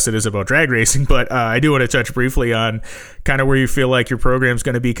podcast that is about drag racing, but I do want to touch briefly on kind of where you feel like your program's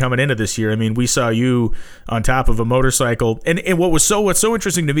going to be coming into this year. I mean, we saw you on top of a motorcycle, and what's so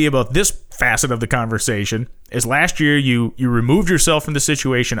interesting to me about this facet of the conversation is last year you removed yourself from the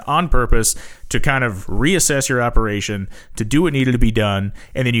situation on purpose to kind of reassess your operation, to do what needed to be done,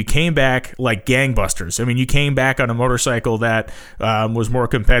 and then you came back like gangbusters. I mean, you came back on a motorcycle that was more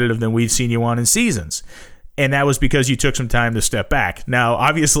competitive than we've seen you on in seasons. And that was because you took some time to step back. Now,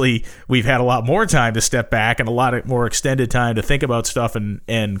 obviously, we've had a lot more time to step back and a lot more extended time to think about stuff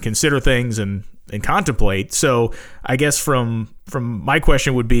and consider things and contemplate. So I guess from my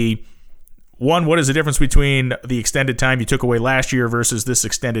question would be, one, what is the difference between the extended time you took away last year versus this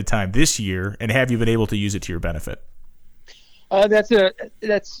extended time this year, and have you been able to use it to your benefit? That's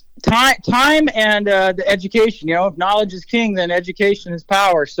time and the education. If knowledge is king, then education is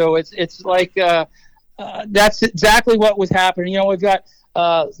power. So it's like that's exactly what was happening. We've got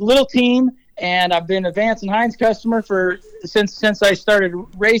a little team, and I've been a Vance and Hines customer since I started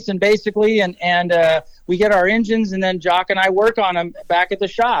racing, basically, and we get our engines, and then Jock and I work on them back at the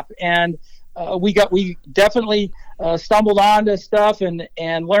shop, and we definitely stumbled onto stuff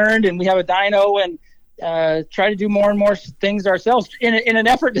and learned, and we have a dyno and try to do more and more things ourselves in an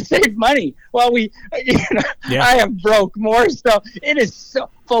effort to save money. Well, I have broke more stuff. It is so,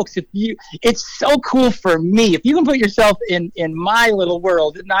 folks, it's so cool for me. If you can put yourself in my little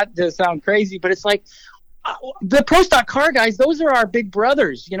world, not to sound crazy, but it's like, the Pro Stock car guys, those are our big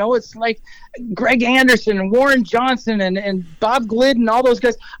brothers. It's like Greg Anderson and Warren Johnson and Bob Glidden, all those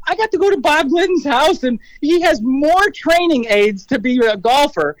guys. I got to go to Bob Glidden's house, and he has more training aids to be a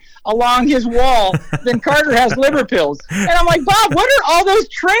golfer along his wall than Carter has liver pills. And I'm like, Bob, what are all those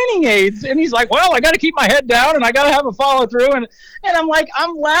training aids? And he's like, well, I got to keep my head down and I got to have a follow through. And I'm like,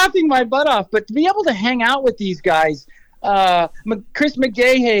 I'm laughing my butt off. But to be able to hang out with these guys, Chris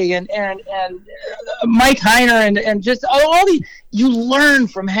McGahey and Mike Heiner and just all these, you learn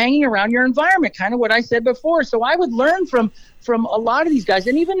from hanging around your environment, kind of what I said before. So I would learn from a lot of these guys,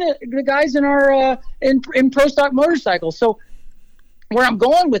 and even the guys in our in Pro Stock motorcycles. So where I'm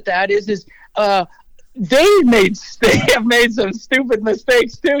going with that is they have made some stupid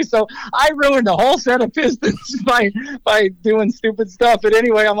mistakes too. So I ruined a whole set of pistons by doing stupid stuff. But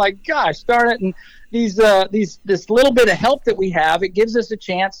anyway, I'm like, gosh darn it. And this little bit of help that we have, it gives us a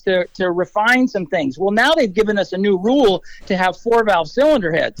chance to refine some things. Well, now they've given us a new rule to have 4-valve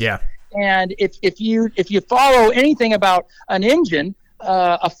cylinder heads. Yeah. And if you follow anything about an engine,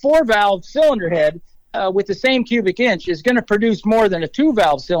 a 4-valve cylinder head with the same cubic inch is going to produce more than a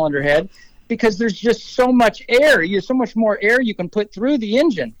 2-valve cylinder head, because there's just so much air. There's so much more air you can put through the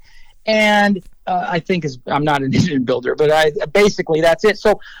engine. And I think I'm not an engine builder, but basically that's it.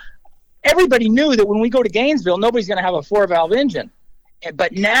 So everybody knew that when we go to Gainesville, nobody's going to have a 4-valve engine.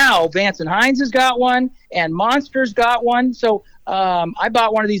 But now Vance and Hines has got one, and Monster's got one. So I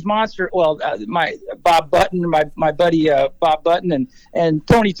bought one of these Monster. Well, my Bob Button, my buddy Bob Button, and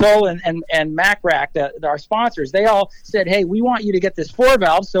Tony Toll and Mac Rack, our sponsors, they all said, "Hey, we want you to get this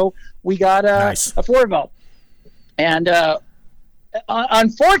 4-valve." So we got a 4-valve. And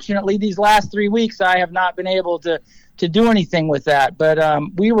unfortunately, these last 3 weeks, I have not been able to do anything with that. But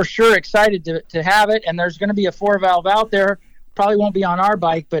we were sure excited to have it, and there's going to be a 4-valve out there. Probably won't be on our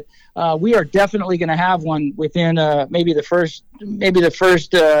bike, but we are definitely going to have one within maybe the first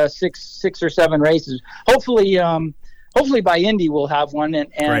 6 or 7 races. Hopefully by Indy we'll have one, and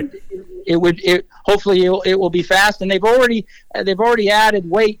right. it will be fast. And they've already added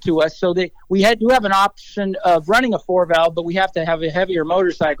weight to us, so we do have an option of running a 4-valve, but we have to have a heavier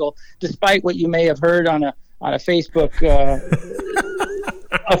motorcycle, despite what you may have heard on a Facebook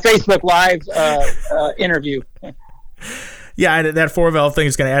a Facebook Live interview. Yeah, that 4-valve thing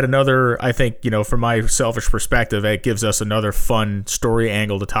is going to add another, I think, from my selfish perspective, it gives us another fun story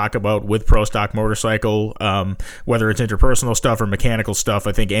angle to talk about with Pro Stock Motorcycle, whether it's interpersonal stuff or mechanical stuff.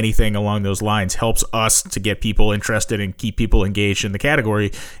 I think anything along those lines helps us to get people interested and keep people engaged in the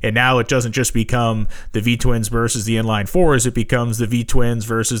category. And now it doesn't just become the V-twins versus the inline 4s, it becomes the V-twins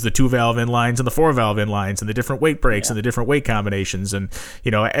versus the 2-valve inlines and the 4-valve inlines and the different weight breaks and the different weight combinations. And,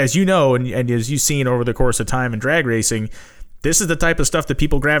 as you know, and as you've seen over the course of time in drag racing, this is the type of stuff that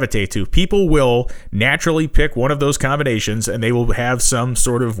people gravitate to. People will naturally pick one of those combinations, and they will have some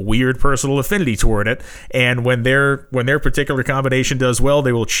sort of weird personal affinity toward it. And when their particular combination does well,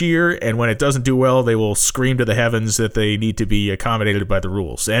 they will cheer, and when it doesn't do well, they will scream to the heavens that they need to be accommodated by the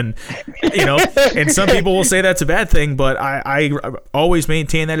rules. And and some people will say that's a bad thing, but I always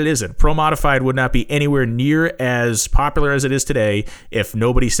maintain that it isn't. Pro Modified would not be anywhere near as popular as it is today if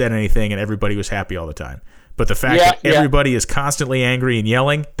nobody said anything and everybody was happy all the time. But the fact that everybody is constantly angry and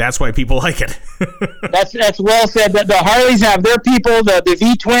yelling, that's why people like it. That's well said. The Harleys have their people, the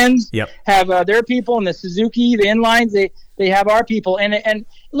V-twins have their people, and the Suzuki, the inlines, they have our people. And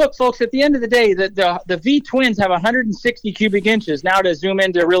look, folks, at the end of the day, the V-twins have 160 cubic inches. Now to zoom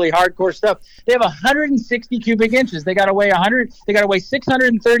into really hardcore stuff, they have 160 cubic inches. They got to weigh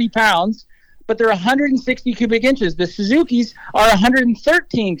 630 pounds. But they're 160 cubic inches. The Suzukis are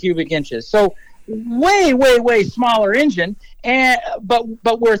 113 cubic inches. So way smaller engine,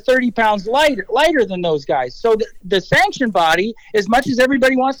 but we're 30 pounds lighter than those guys. So the sanction body, as much as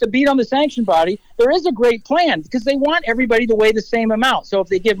everybody wants to beat on the sanction body, there is a great plan because they want everybody to weigh the same amount. So if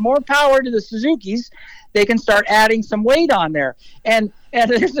they give more power to the Suzukis, they can start adding some weight on there. And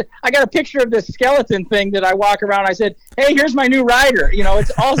I got a picture of this skeleton thing that I walk around. I said, "Hey, here's my new rider."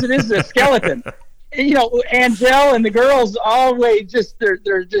 It's all it is a skeleton. Angel and the girls always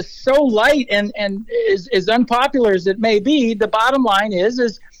they're just so light and as unpopular as it may be, the bottom line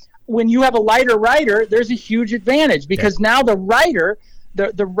is when you have a lighter rider, there's a huge advantage because now the rider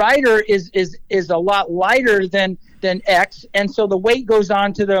is a lot lighter than X, and so the weight goes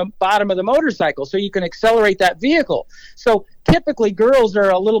on to the bottom of the motorcycle, so you can accelerate that vehicle. So typically girls are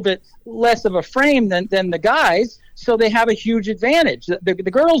a little bit less of a frame than the guys, so they have a huge advantage. The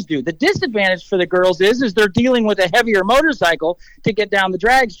girls do. The disadvantage for the girls is they're dealing with a heavier motorcycle to get down the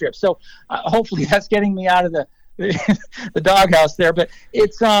drag strip. So hopefully that's getting me out of the doghouse there, but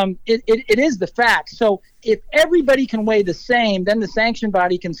it is the fact. So if everybody can weigh the same, then the sanction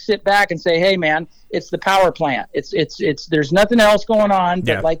body can sit back and say, "Hey man, it's the power plant. It's there's nothing else going on,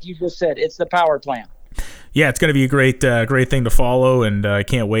 but like you just said, it's the power plant." Yeah, it's going to be a great thing to follow, and I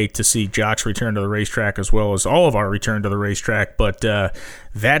can't wait to see Jock's return to the racetrack as well as all of our return to the racetrack. But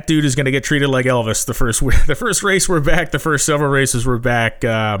that dude is going to get treated like Elvis. The first race we're back, the first several races we're back.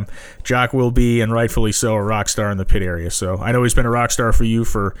 Jock will be, and rightfully so, a rock star in the pit area. So I know he's been a rock star for you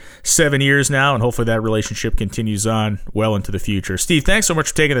for 7 years now, and hopefully that relationship continues on well into the future. Steve, thanks so much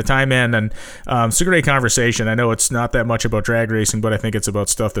for taking the time, man, and it's a great conversation. I know it's not that much about drag racing, but I think it's about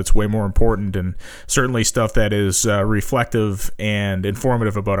stuff that's way more important and certainly stuff that is reflective and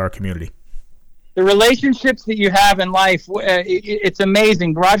informative about our community. the relationships that you have in life, it's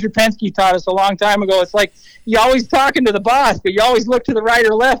amazing. Roger Penske taught us a long time ago. It's like you're always talking to the boss, but you always look to the right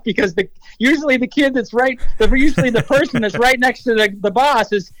or left, because usually the kid that's usually the person that's right next to the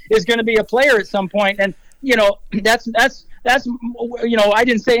boss is going to be a player at some point. And, that's I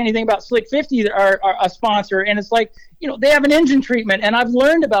didn't say anything about Slick 50 that are a sponsor, and it's like, they have an engine treatment, and I've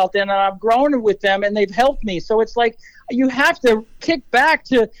learned about them, and I've grown with them, and they've helped me. So it's like you have to kick back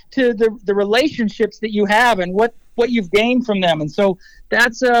to the relationships that you have and what you've gained from them. And so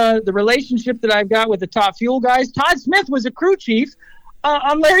that's the relationship that I've got with the Top Fuel guys. Todd Smith was a crew chief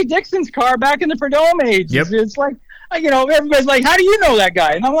on Larry Dixon's car back in the Prudhomme age. Yep. It's like, everybody's like, how do you know that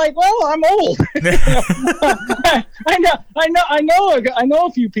guy? And I'm like, well, I'm old. I know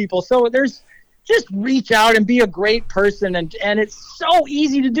a few people. So just reach out and be a great person. And it's so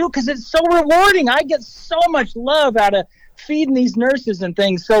easy to do because it's so rewarding. I get so much love out of feeding these nurses and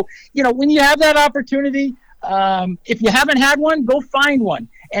things. So, when you have that opportunity, if you haven't had one, go find one.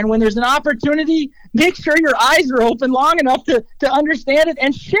 And when there's an opportunity, make sure your eyes are open long enough to understand it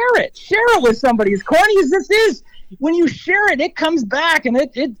and share it. Share it with somebody. As corny as this is, when you share it, it comes back, and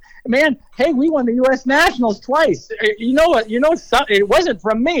man, hey, we won the U.S. Nationals twice. It wasn't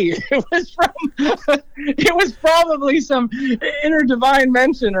from me. It was probably some inner divine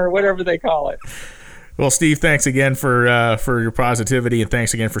mention or whatever they call it. Well, Steve, thanks again for your positivity, and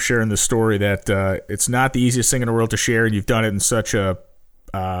thanks again for sharing this story. That it's not the easiest thing in the world to share, and you've done it in such a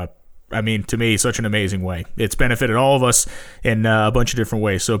to me, such an amazing way. It's benefited all of us in a bunch of different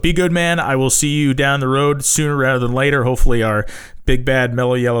ways. So be good, man. I will see you down the road sooner rather than later. Hopefully our big, bad,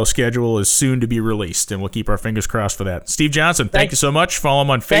 mellow yellow schedule is soon to be released, and we'll keep our fingers crossed for that. Steve Johnson, thank you so much. Follow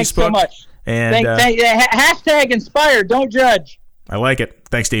him on Facebook. Thanks so much. And hashtag inspired, don't judge. I like it.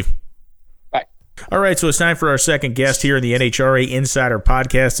 Thanks, Steve. Bye. All right, so it's time for our second guest here in the NHRA Insider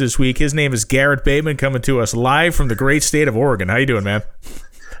podcast this week. His name is Garrett Bateman, coming to us live from the great state of Oregon. How you doing, man?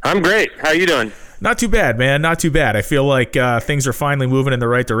 I'm great. How you doing? Not too bad, man. Not too bad. I feel like things are finally moving in the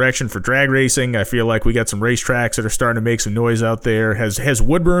right direction for drag racing. I feel like we got some racetracks that are starting to make some noise out there. Has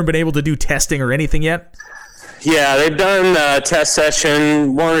Woodburn been able to do testing or anything yet? Yeah, they've done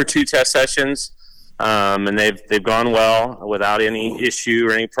one or two test sessions, and they've gone well without any issue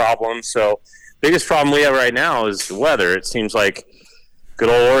or any problem. So, biggest problem we have right now is the weather. It seems like good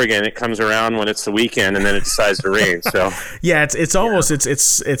old Oregon, it comes around when it's the weekend and then it decides to rain. So yeah, it's almost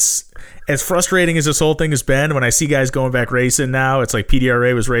it's as frustrating as this whole thing has been. When I see guys going back racing now, it's like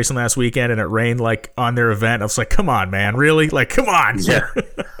PDRA was racing last weekend and it rained like on their event. I was like, come on, man, really? Like, come on. Yeah.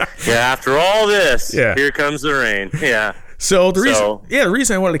 After all this, here comes the rain. Yeah. So the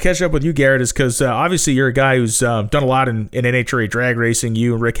reason I wanted to catch up with you, Garrett, is because obviously you're a guy who's done a lot in NHRA drag racing.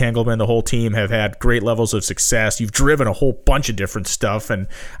 You and Rick Hengelman, the whole team, have had great levels of success. You've driven a whole bunch of different stuff, and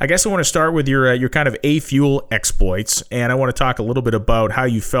I guess I want to start with your kind of A-Fuel exploits, and I want to talk a little bit about how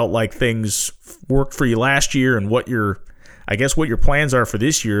you felt like things worked for you last year and what your plans are for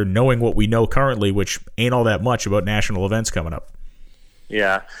this year, knowing what we know currently, which ain't all that much about national events coming up.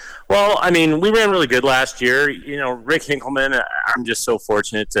 Yeah. Well, I mean, we ran really good last year. Rick Hinkleman, I'm just so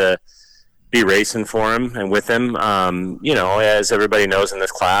fortunate to be racing for him and with him. As everybody knows in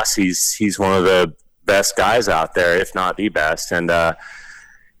this class, he's one of the best guys out there, if not the best. And,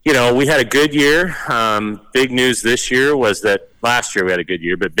 we had a good year. Big news this year was that last year we had a good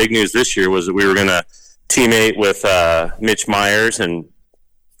year, but big news this year was that we were going to teammate with Mitch Myers and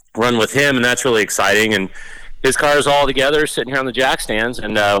run with him, and that's really exciting. And his car is all together, sitting here on the jack stands,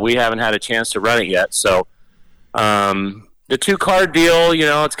 and we haven't had a chance to run it yet. So the two-car deal,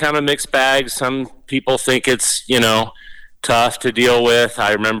 it's kind of a mixed bag. Some people think it's, tough to deal with.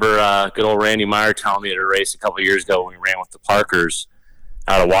 I remember good old Randy Meyer telling me at a race a couple of years ago when we ran with the Parkers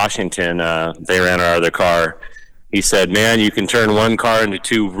out of Washington. They ran our other car. He said, man, you can turn one car into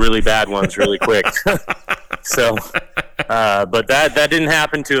two really bad ones really quick. So, but that didn't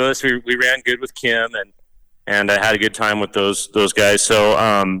happen to us. We ran good with Kim, and I had a good time with those guys.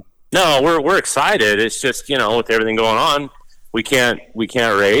 So, no, we're excited. It's just, with everything going on, we can't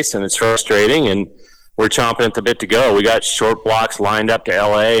race, and it's frustrating, and we're chomping at the bit to go. We got short blocks lined up to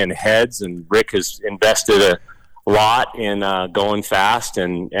LA and heads, and Rick has invested a lot in going fast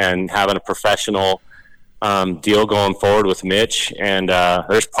and having a professional deal going forward with Mitch, and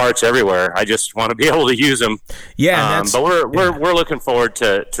there's parts everywhere. I just want to be able to use them. Yeah, but we're looking forward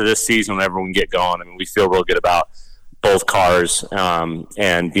to this season whenever we can get going. I mean, we feel real good about both cars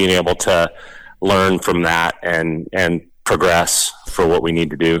and being able to learn from that and progress. for what we need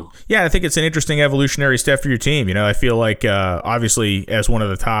to do. Yeah, I think it's an interesting evolutionary step for your team. I feel like obviously as one of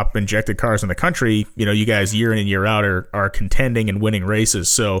the top injected cars in the country, you guys year in and year out are contending and winning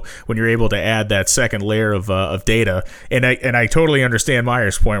races. So when you're able to add that second layer of data, and I totally understand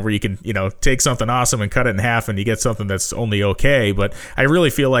Meyer's point where you can take something awesome and cut it in half and you get something that's only okay. But I really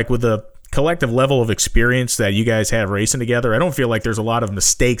feel like with the collective level of experience that you guys have racing together, I don't feel like there's a lot of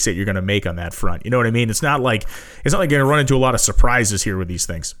mistakes that you're going to make on that front. You know what I mean? It's not like you're going to run into a lot of surprises here with these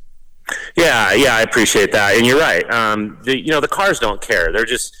things. Yeah, I appreciate that, and you're right. The cars don't care.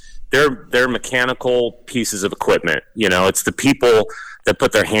 They're mechanical pieces of equipment. It's the people that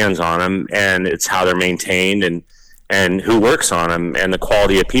put their hands on them, and it's how they're maintained, and who works on them, and the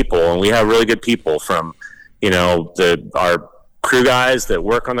quality of people. And we have really good people from our crew guys that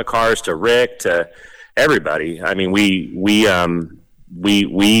work on the cars to Rick to everybody. I mean, we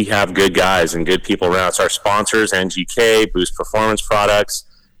have good guys and good people around. It's our sponsors, NGK, Boost Performance Products,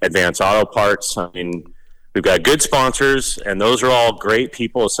 Advanced Auto Parts. I mean, we've got good sponsors, and those are all great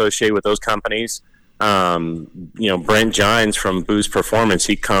people associated with those companies. Brent Gines from Boost Performance,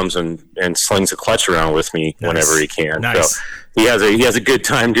 he comes and slings a clutch around with me whenever he can. Nice. So he has a good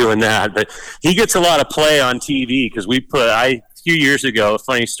time doing that, but he gets a lot of play on TV because a few years ago, a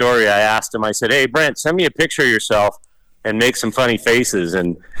funny story, I asked him, I said, "Hey, Brent, send me a picture of yourself and make some funny faces."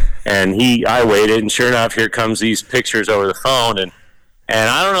 And I waited, and sure enough, here comes these pictures over the phone. And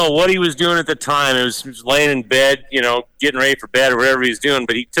I don't know what he was doing at the time. He was laying in bed, getting ready for bed or whatever he was doing.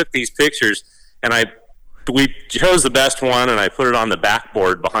 But he took these pictures, and we chose the best one, and I put it on the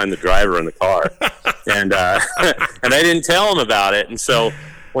backboard behind the driver in the car. and I didn't tell him about it. And so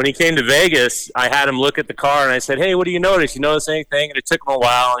when he came to Vegas, I had him look at the car, and I said, "Hey, what do you notice? You notice anything?" And it took him a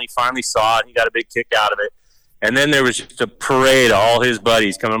while, and he finally saw it. And he got a big kick out of it. And then there was just a parade of all his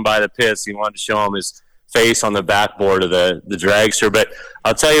buddies coming by the pits. He wanted to show him his face on the backboard of the dragster. But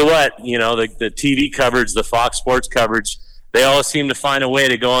I'll tell you what, the TV coverage, the Fox Sports coverage, they always seem to find a way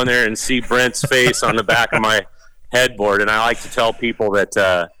to go in there and see Brent's face on the back of my headboard. And I like to tell people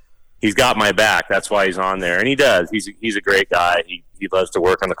that he's got my back. That's why he's on there. And he does. He's a great guy. He loves to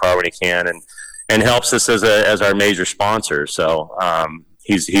work on the car when he can and helps us as our major sponsor. So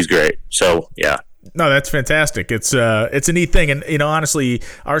he's great. So, yeah. No, that's fantastic. It's a neat thing. And, honestly,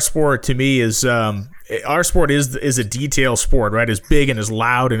 our sport to me is is a detail sport, right? As big and as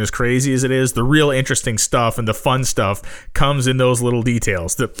loud and as crazy as it is, the real interesting stuff and the fun stuff comes in those little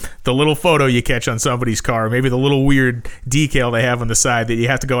details. The little photo you catch on somebody's car, maybe the little weird decal they have on the side that you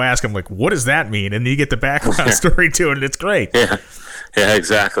have to go ask them, like, what does that mean? And you get the background story to it, and it's great. Yeah,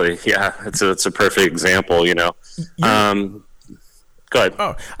 exactly. Yeah, it's a perfect example, Go ahead.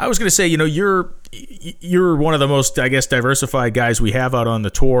 Oh, I was going to say, you're one of the most, I guess, diversified guys we have out on the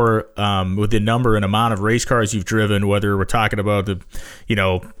tour with the number and amount of race cars you've driven, whether we're talking about the,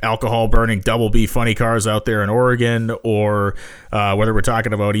 alcohol burning double B funny cars out there in Oregon or whether we're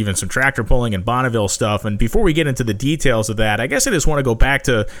talking about even some tractor pulling and Bonneville stuff. And before we get into the details of that, I guess I just want to go back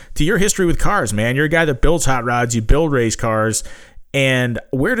to your history with cars, man. You're a guy that builds hot rods, you build race cars. And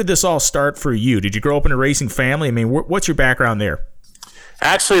where did this all start for you? Did you grow up in a racing family? I mean, what's your background there?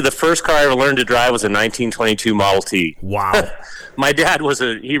 Actually, the first car I ever learned to drive was a 1922 Model T. Wow. My dad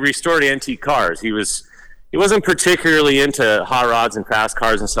he restored antique cars. He wasn't particularly into hot rods and fast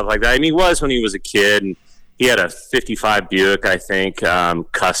cars and stuff like that. I mean, he was when he was a kid. And he had a 55 Buick, I think,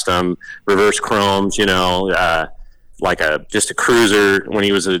 custom, reverse chromed, just a cruiser when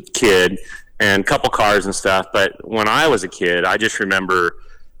he was a kid, and a couple cars and stuff. But when I was a kid, I just remember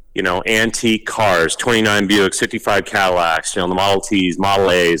antique cars, 29 Buicks, 55 Cadillacs, the Model Ts,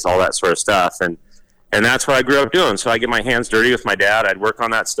 Model A's, all that sort of stuff. And that's what I grew up doing. So I get my hands dirty with my dad. I'd work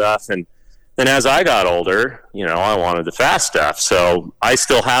on that stuff. And then as I got older, I wanted the fast stuff. So I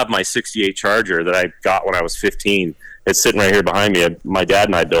still have my 68 Charger that I got when I was 15. It's sitting right here behind me. My dad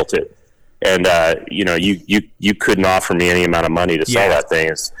and I built it. And, you couldn't offer me any amount of money to sell that thing.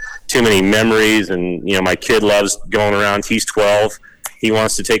 It's too many memories. And, my kid loves going around. He's 12. He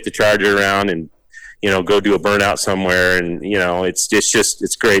wants to take the Charger around and, go do a burnout somewhere. And,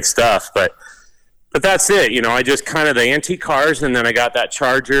 it's great stuff. But that's it. I just kind of the antique cars, and then I got that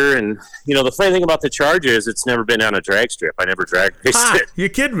Charger. And, the funny thing about the Charger is it's never been on a drag strip. I never drag raced it. You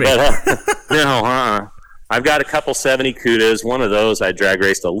kidding me? But, I've got a couple 70 Cudas. One of those I drag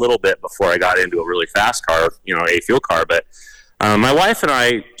raced a little bit before I got into a really fast car, a fuel car. But my wife and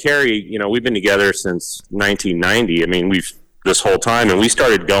I, Carrie, we've been together since 1990. I mean, this whole time, and we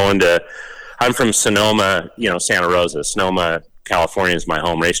started going to, I'm from Sonoma, Santa Rosa. Sonoma, California is my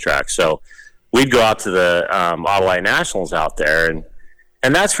home racetrack. So we'd go out to the Autolite Nationals out there,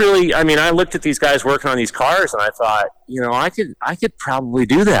 And that's really, I mean, I looked at these guys working on these cars and I thought, I could probably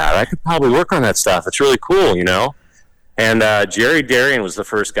do that. I could probably work on that stuff. It's really cool, And Jerry Darian was the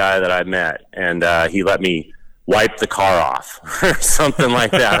first guy that I met, and he let me wipe the car off or something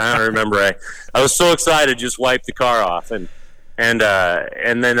like that. I don't remember. I was so excited, just wipe the car off. And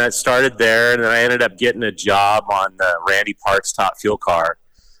then I started there, and then I ended up getting a job on Randy Park's Top Fuel car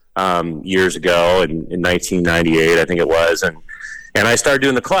years ago in 1998, I think it was. And I started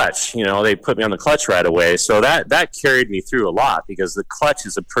doing the clutch. They put me on the clutch right away. So that carried me through a lot, because the clutch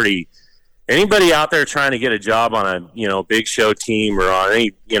is anybody out there trying to get a job on a, big show team or on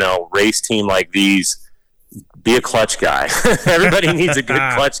any, race team like these, be a clutch guy. Everybody needs a good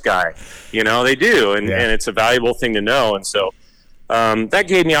clutch guy. They do. And it's a valuable thing to know. And so that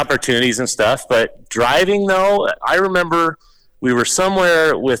gave me opportunities and stuff. But driving, though, I remember we were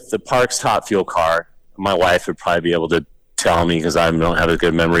somewhere with the Parks Top Fuel car. My wife would probably be able to tell me, because I don't have as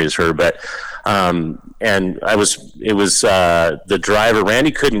good a memory as her, but and it was the driver,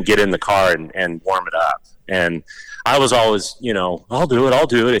 Randy, couldn't get in the car and warm it up, and I was always, I'll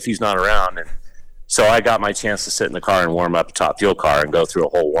do it if he's not around. And so I got my chance to sit in the car and warm up a Top Fuel car and go through a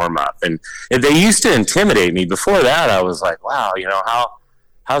whole warm up, and they used to intimidate me. Before that, I was like, wow,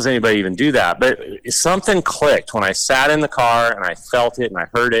 how's anybody even do that? But something clicked when I sat in the car and I felt it and I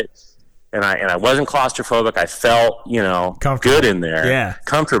heard it. And I wasn't claustrophobic. I felt, good in there,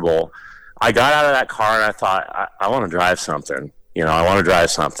 comfortable. I got out of that car and I thought, I want to drive something. I want to drive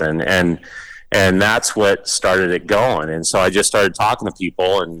something, and that's what started it going. And so I just started talking to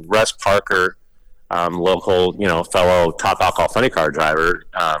people. And Russ Parker, local, fellow top alcohol funny car driver,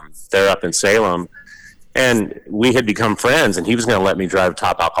 they're up in Salem, and we had become friends. And he was going to let me drive a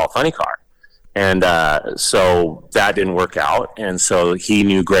top alcohol funny car. And so that didn't work out. And so he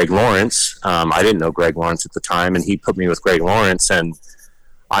knew Greg Lawrence. I didn't know Greg Lawrence at the time, and he put me with Greg Lawrence. And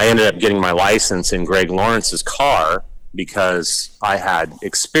I ended up getting my license in Greg Lawrence's car because I had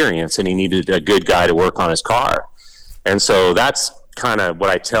experience, and he needed a good guy to work on his car. And so that's kind of what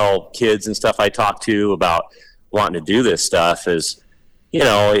I tell kids and stuff I talk to about wanting to do this stuff is,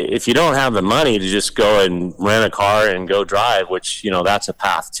 if you don't have the money to just go and rent a car and go drive, which, that's a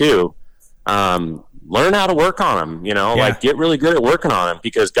path too. Learn how to work on them, like get really good at working on them,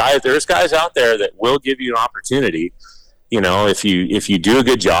 because there's guys out there that will give you an opportunity, if you do a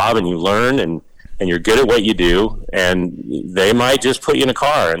good job and you learn and you're good at what you do, and they might just put you in a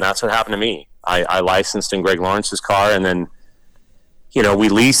car. And that's what happened to me. I licensed in Greg Lawrence's car, and then, we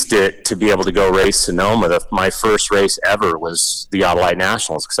leased it to be able to go race Sonoma. My first race ever was the Autolite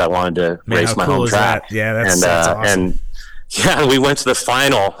Nationals, because I wanted to race my home track. That? Yeah, that's awesome. And we went to the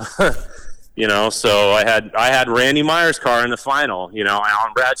final. So I had Randy Meyer's car in the final,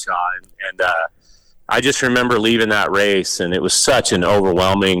 Alan Bradshaw. And I just remember leaving that race, and it was such an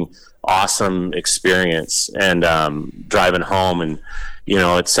overwhelming, awesome experience. And driving home, and,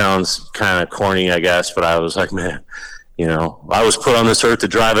 it sounds kind of corny, I guess, but I was like, man, I was put on this earth to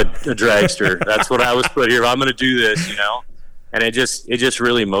drive a dragster. That's what I was put here. I'm going to do this, And it just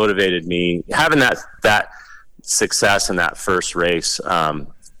really motivated me. Having that success in that first race,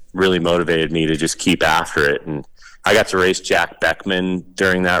 really motivated me to just keep after it. And I got to race Jack Beckman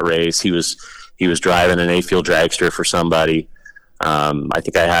during that race. He was driving an A-Field dragster for somebody. I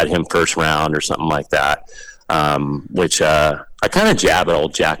think I had him first round or something like that, which I kind of jab at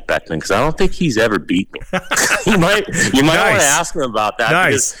old Jack Beckman, because I don't think he's ever beat me. you might want to ask him about that.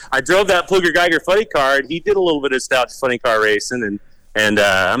 Nice. Because I drove that Pluger Geiger funny car, and he did a little bit of stout funny car racing, and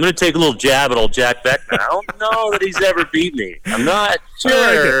I'm going to take a little jab at old Jack Beckman. I don't know that he's ever beat me. I'm not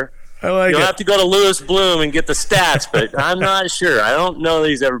sure. I like it. You'll have to go to Lewis Bloom and get the stats, but I'm not sure. I don't know that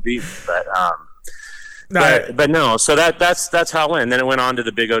he's ever beat me. But no. So that's how it went. And then it went on to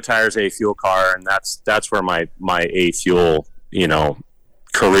the Big O Tires A Fuel car, and that's where my A Fuel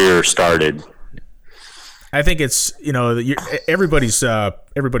career started. I think it's everybody's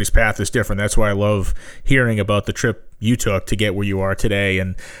path is different. That's why I love hearing about the trip you took to get where you are today.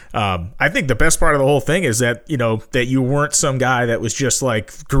 And I think the best part of the whole thing is that that you weren't some guy that was just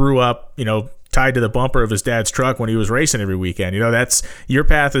like grew up tied to the bumper of his dad's truck when he was racing every weekend. That's your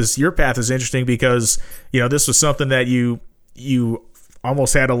path is interesting, because this was something that you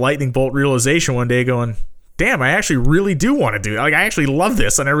almost had a lightning bolt realization one day, going, damn, I actually really do want to do it. Like, I actually love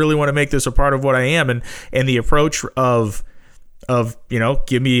this, and I really want to make this a part of what I am. And the approach of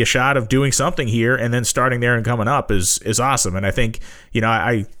give me a shot of doing something here, and then starting there and coming up is awesome. And I think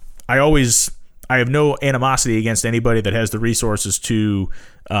I have no animosity against anybody that has the resources to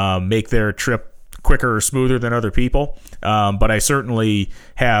make their trip quicker or smoother than other people. But I certainly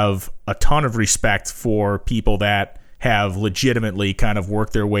have a ton of respect for people that have legitimately kind of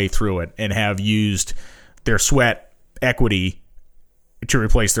worked their way through it and have used their sweat equity to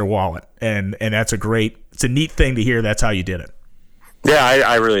replace their wallet. And that's it's a neat thing to hear. That's how you did it. Yeah,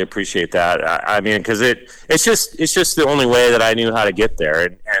 I really appreciate that. I mean, because it's just the only way that I knew how to get there.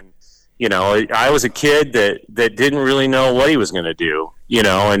 And you know, I was a kid that didn't really know what he was going to do, you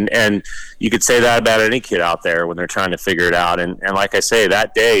know, and you could say that about any kid out there when they're trying to figure it out. And like I say,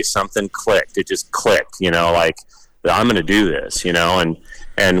 that day something clicked. It just clicked, you know, like I'm going to do this, you know,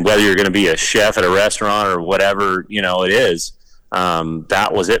 and whether you're going to be a chef at a restaurant or whatever, you know, it is, that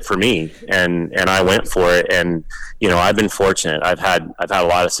was it for me. And I went for it. And, you know, I've been fortunate. I've had a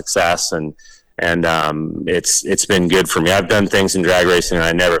lot of success, and it's been good for me. I've done things in drag racing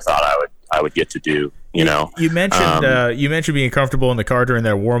I never thought I would get to do. You know, you mentioned being comfortable in the car during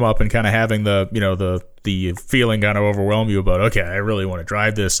that warm up and kind of having the feeling kind of overwhelm you about, okay, I really want to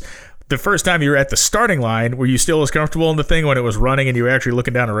drive this. The first time you were at the starting line, were you still as comfortable in the thing when it was running and you were actually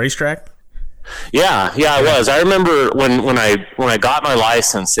looking down a racetrack? Yeah, I was. I remember when I got my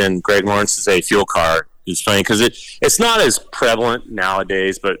license in Greg Lawrence's A fuel car. It's funny because it's not as prevalent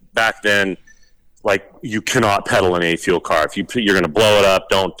nowadays, but back then, like, you cannot pedal an A fuel car. If you're going to blow it up,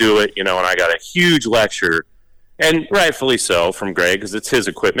 don't do it. You know, and I got a huge lecture, and rightfully so, from Greg, because it's his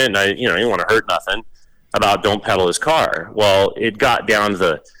equipment, and he didn't want to hurt nothing, about don't pedal his car. Well, it got down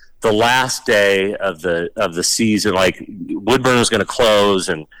to the last day of the season. Like, Woodburn was going to close,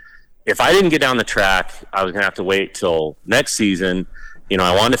 and if I didn't get down the track, I was going to have to wait till next season. You know,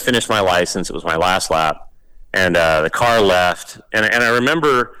 I wanted to finish my license. It was my last lap, and the car left. And I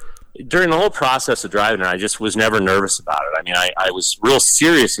remember during the whole process of driving, I just was never nervous about it. I mean, I was real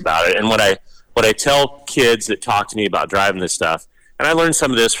serious about it. And what I tell kids that talk to me about driving this stuff, and I learned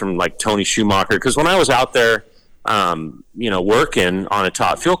some of this from like Tony Schumacher, because when I was out there, working on a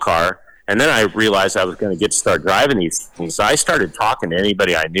top fuel car, and then I realized I was going to get to start driving these things. So I started talking to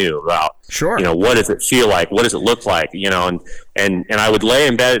anybody I knew about, sure, you know, what does it feel like? What does it look like? You know, and I would lay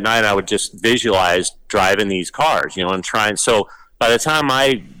in bed at night and I would just visualize driving these cars, you know, and trying. So by the time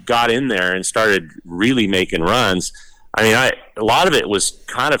I got in there and started really making runs, I mean, a lot of it was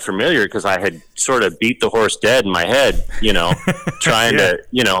kind of familiar because I had sort of beat the horse dead in my head, you know, trying to,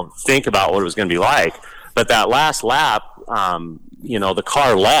 you know, think about what it was going to be like. But that last lap, the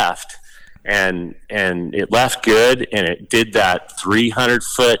car left. And it left good, and it did that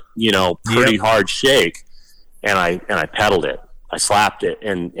 300-foot, you know, pretty hard shake, and I pedaled it. I slapped it,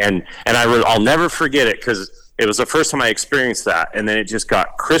 and I'll never forget it because it was the first time I experienced that. And then it just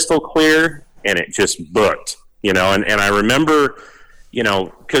got crystal clear, and it just booked, you know. And I remember, you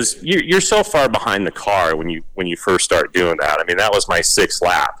know, because you're so far behind the car when you first start doing that. I mean, that was my 6th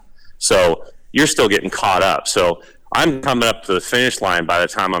lap, so you're still getting caught up. So I'm coming up to the finish line by the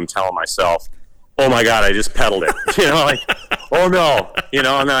time I'm telling myself, oh my God, I just pedaled it. You know, like, oh no, you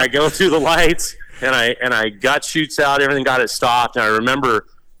know, and then I go through the lights and I got chutes out, everything got it stopped. And I remember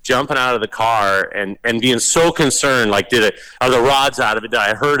jumping out of the car and being so concerned, like, are the rods out of it? Did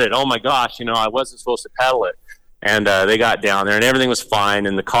I hurt it? Oh my gosh, you know, I wasn't supposed to pedal it. And they got down there and everything was fine.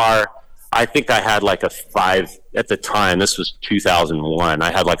 And the car, I think I had like a 5 at the time. This was 2001.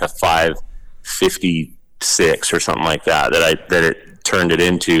 I had like a 556 or something like that it turned it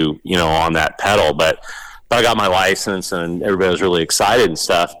into, you know, on that pedal. But I got my license and everybody was really excited and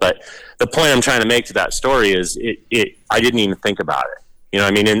stuff. But the point I'm trying to make to that story is I didn't even think about it. You know,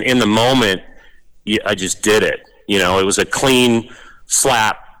 I mean, in the moment, I just did it. You know, it was a clean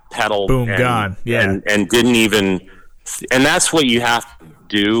slap pedal. Boom, gone. Yeah. And didn't even, and that's what you have to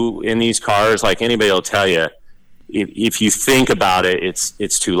do in these cars. Like anybody will tell you, if you think about it,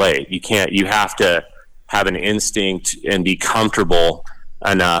 it's too late. You have to have an instinct and be comfortable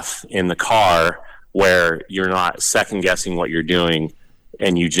enough in the car where you're not second guessing what you're doing,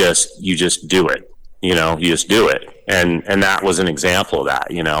 and you just do it. You know, you just do it. And that was an example of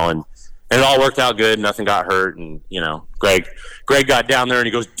that, you know, and it all worked out good. Nothing got hurt. And, you know, Greg got down there and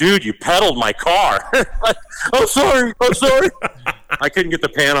he goes, dude, you pedaled my car. Like, oh, sorry. I couldn't get the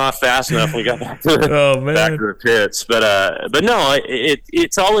pan off fast enough when we got back to the pits. But no,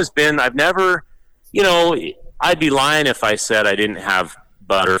 it's always been, I've never, you know, I'd be lying if I said I didn't have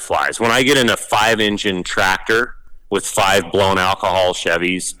butterflies. When I get in a 5-engine tractor with 5 blown alcohol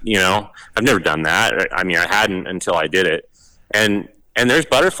Chevys, you know, I've never done that. I mean, I hadn't until I did it. And there's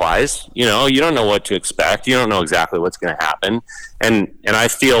butterflies, you know, you don't know what to expect. You don't know exactly what's going to happen. And I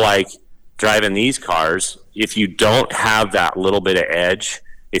feel like driving these cars, if you don't have that little bit of edge,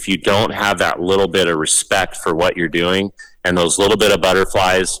 if you don't have that little bit of respect for what you're doing and those little bit of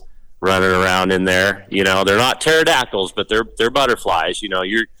butterflies running around in there, you know, they're not pterodactyls, but they're butterflies. You know,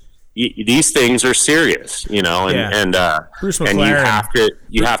 these things are serious, and Bruce and McLaren,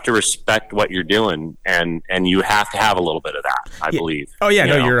 you have to respect what you're doing, and you have to have a little bit of that, I believe. Oh yeah,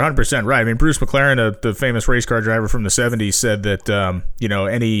 you're 100% right. I mean, Bruce McLaren, the famous race car driver from the 70s, said that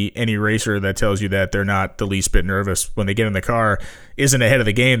any racer that tells you that they're not the least bit nervous when they get in the car isn't ahead of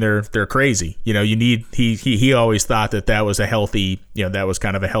the game. They're crazy. He always thought that was a healthy, that was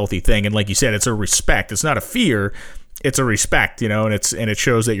kind of a healthy thing. And like you said, it's a respect. It's not a fear. It's a respect, and it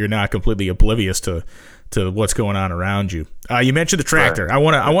shows that you're not completely oblivious to what's going on around you. You mentioned the tractor. Right.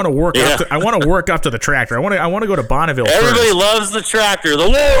 I want to work up to the tractor. I want to go to Bonneville. Everybody first. loves the tractor, the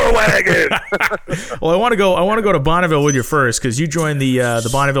war wagon. Well, I want to go to Bonneville with you first, because you joined the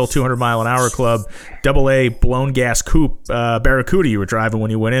Bonneville 200 mile an hour club, AA blown gas coupe Barracuda you were driving when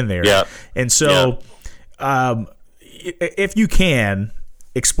you went in there. Yeah. And so, if you can,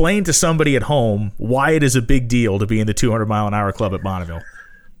 explain to somebody at home why it is a big deal to be in the 200 mile an hour club at Bonneville.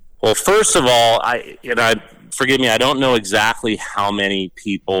 Well, first of all, forgive me, I don't know exactly how many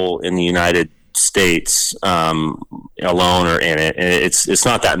people in the United States alone are in it. It's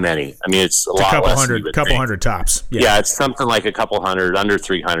not that many. I mean, it's a lot couple less. Couple hundred tops. Yeah, it's something like a couple hundred, under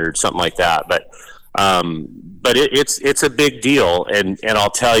 300, something like that. But it's a big deal, and I'll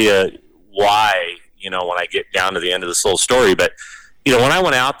tell you why. When I get down to the end of this little story, but. When I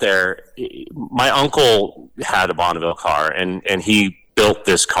went out there, my uncle had a Bonneville car, and he built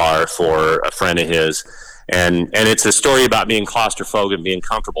this car for a friend of his. And it's a story about being claustrophobic and being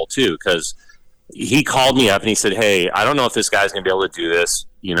comfortable, too, because he called me up and he said, hey, I don't know if this guy's going to be able to do this.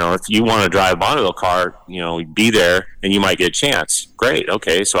 If you want to drive a Bonneville car, be there and you might get a chance. Great.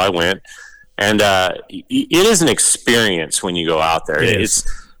 Okay. So I went. And it is an experience when you go out there.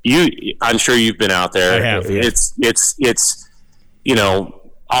 I'm sure you've been out there. I have, yeah. It's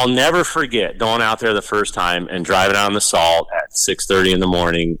I'll never forget going out there the first time and driving out on the salt at 6:30 in the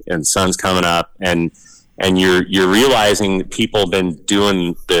morning, and the sun's coming up, and you're realizing people have been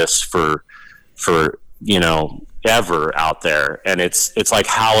doing this for ever out there, and it's like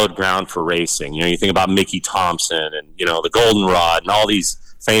hallowed ground for racing. You think about Mickey Thompson and the Goldenrod and all these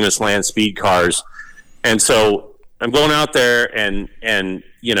famous land speed cars, and so I'm going out there, and the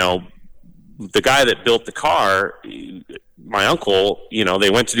guy that built the car, my uncle, they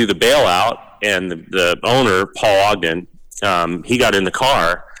went to do the bailout, and the owner, Paul Ogden, he got in the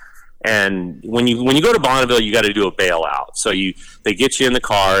car. And when you go to Bonneville, you got to do a bailout. So they get you in the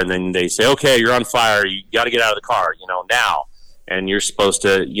car, and then they say, okay, you're on fire. You got to get out of the car, now. And you're supposed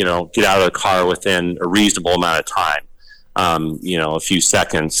to, get out of the car within a reasonable amount of time, a few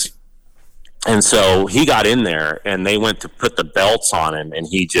seconds. And so he got in there, and they went to put the belts on him, and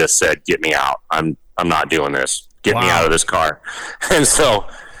he just said, get me out. I'm not doing this. Get me out of this car. And so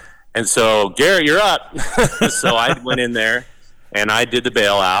Garrett, you're up. So I went in there and I did the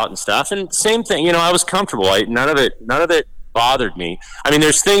bailout and stuff. And same thing, I was comfortable. None of it bothered me. I mean,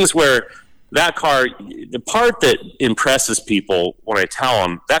 there's things where that car, the part that impresses people when I tell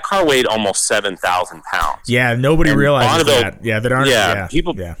them, that car weighed almost 7,000 pounds. Yeah, nobody realizes that. Yeah, that aren't. Yeah,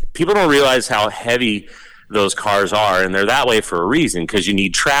 people don't realize how heavy those cars are, and they're that way for a reason, because you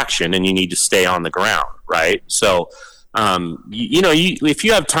need traction and you need to stay on the ground, right? So, if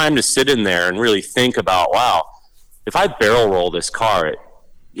you have time to sit in there and really think about, wow, if I barrel roll this car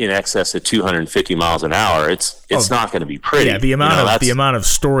in excess of 250 miles an hour, it's not going to be pretty. Yeah, the amount of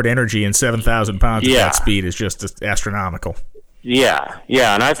stored energy in 7,000 pounds at that speed is just astronomical. Yeah,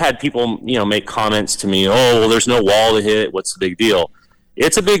 and I've had people, make comments to me, oh, well, there's no wall to hit. What's the big deal?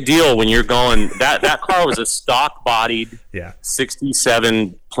 It's a big deal when you're going. That car was a stock-bodied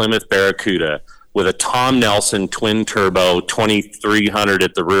 67 Plymouth Barracuda with a Tom Nelson twin turbo 2300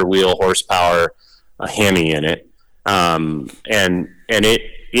 at the rear wheel horsepower, a Hemi in it, and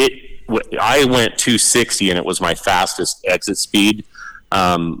I went 260, and it was my fastest exit speed.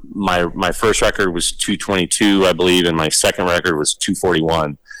 My first record was 222, I believe, and my second record was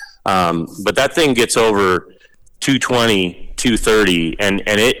 241. But that thing gets over 220, 230, and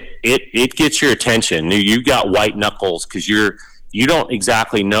it gets your attention. You've got white knuckles because you don't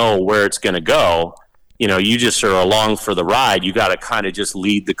exactly know where it's going to go. You just are along for the ride. You got to kind of just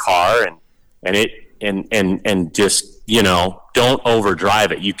lead the car and just don't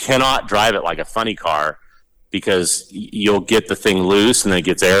overdrive it. You cannot drive it like a funny car, because you'll get the thing loose and then it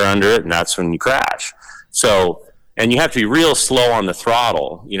gets air under it, and that's when you crash. So, and you have to be real slow on the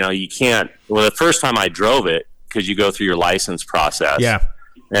throttle. You can't. Well, the first time I drove it, because you go through your license process. Yeah.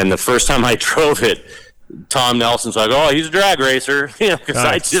 And the first time I drove it, Tom Nelson's like, oh, he's a drag racer, because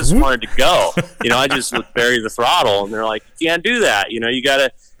I just wanted to go. I just would bury the throttle, and they're like, you can't do that.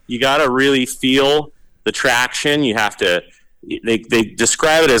 You gotta really feel the traction. You have to they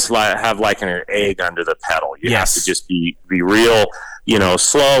describe it as have like an egg under the pedal. You have to just be real,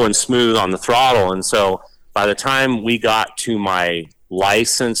 slow and smooth on the throttle. And so by the time we got to my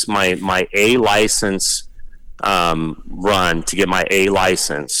license, my A license run, to get my A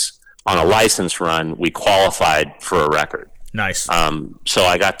license on a license run, we qualified for a record. Nice. So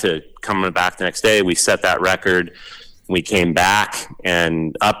I got to come back the next day. We set that record. We came back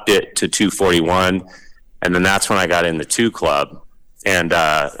and upped it to 241, and then that's when I got in the 2 club. And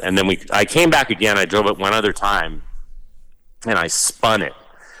then I came back again. I drove it one other time, and I spun it.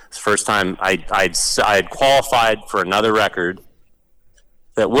 It's the first time I'd qualified for another record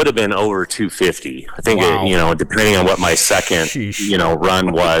that would have been over 250. I think, wow. Depending on what my second,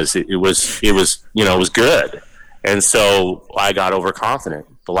 run was, it was good. And so I got overconfident.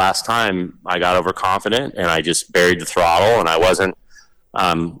 The last time I got overconfident, and I just buried the throttle, and I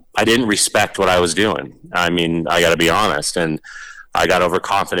didn't respect what I was doing. I mean, I got to be honest. And I got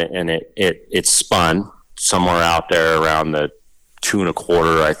overconfident, and it spun somewhere out there around the 2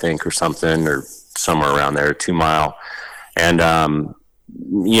 1/4, I think, or something, or somewhere around there, 2 mile. And,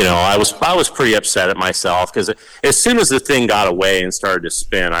 I was pretty upset at myself, because as soon as the thing got away and started to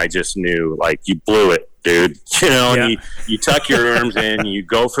spin, I just knew, like, you blew it, dude. And you tuck your arms in, you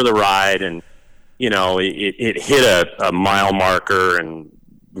go for the ride, and it hit a mile marker and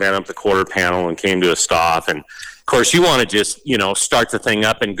ran up the quarter panel and came to a stop. And of course, you want to just start the thing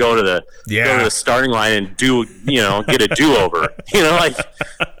up and go to the starting line and get a do-over.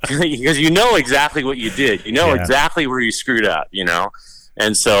 Because exactly what you did. Exactly where you screwed up.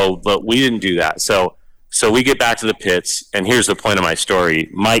 And so, but we didn't do that. So we get back to the pits, and here's the point of my story.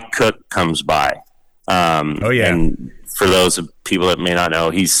 Mike Cook comes by. And for those of people that may not know,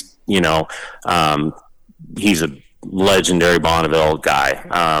 he's a legendary Bonneville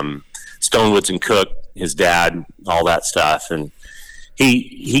guy. Stonewoods and Cook, his dad, all that stuff. And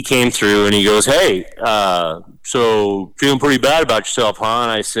he came through, and he goes, "Hey, so feeling pretty bad about yourself, huh?"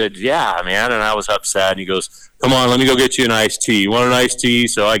 And I said, "Yeah, man." And I was upset. And he goes, "Come on, let me go get you an iced tea. You want an iced tea?"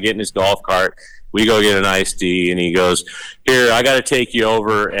 So I get in his golf cart. We go get an iced tea, and he goes, "Here, I got to take you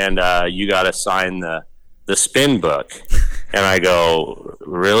over, and you got to sign the spin book." And I go,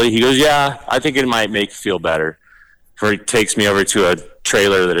 "Really?" He goes, "Yeah, I think it might make you feel better." So he takes me over to a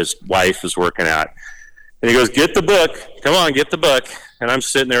trailer that his wife is working at. And he goes, "Get the book. Come on, get the book." And I'm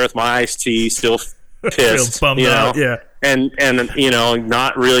sitting there with my iced tea, still pissed, bummed out, yeah. And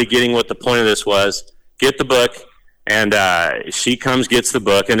not really getting what the point of this was. Get the book. And she comes, gets the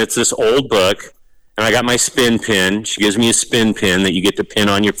book, and it's this old book. And I got my spin pin. She gives me a spin pin that you get to pin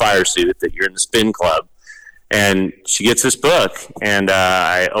on your fire suit that you're in the spin club. And she gets this book, and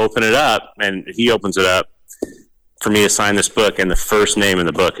I open it up, and he opens it up for me to sign this book, and the first name in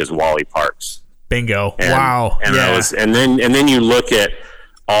the book is Wally Parks. Bingo! And, wow! And then you look at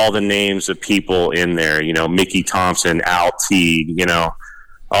all the names of people in there. Mickey Thompson, Al Teague.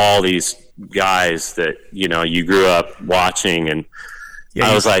 All these guys that you grew up watching, and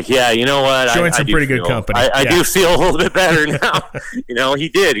I was like, yeah, you know what? Joined some pretty good company. I do feel a little bit better now. He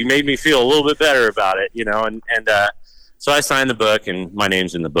did. He made me feel a little bit better about it. And so I signed the book, and my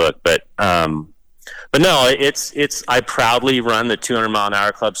name's in the book. But no, it's. I proudly run the 200 mile an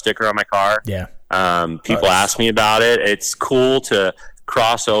hour club sticker on my car. Yeah. People ask me about it. It's cool to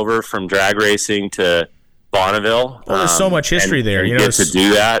cross over from drag racing to Bonneville. Well, there's so much history there. You get to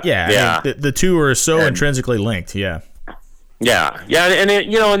do that. Yeah. I mean, the two are so intrinsically linked. Yeah. Yeah, and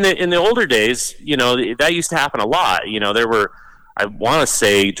in the older days, that used to happen a lot. There were, I want to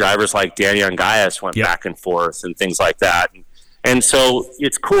say, drivers like Daniel Gaius went back and forth and things like that, and so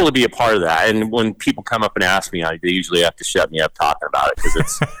it's cool to be a part of that. And when people come up and ask me, they usually have to shut me up talking about it, because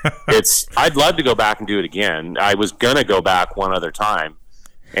it's. I'd love to go back and do it again. I was gonna go back one other time,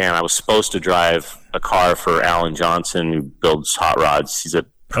 and I was supposed to drive a car for Alan Johnson, who builds hot rods. He's a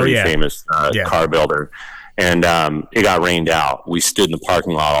pretty famous car builder. And it got rained out. We stood in the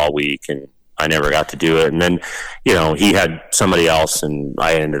parking lot all week, and I never got to do it. And then, he had somebody else, and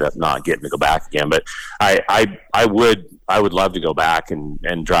I ended up not getting to go back again. But I would love to go back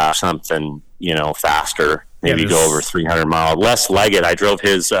and drive something, faster. Maybe go over 300 miles. Les Leggett, I drove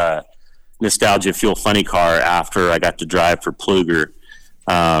his Nostalgia Fuel Funny car after I got to drive for Pluger.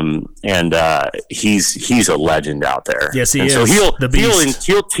 And he's a legend out there. Yes, he and is. So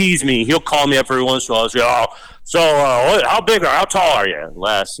he'll tease me. He'll call me up every once in a while and say, how tall are you?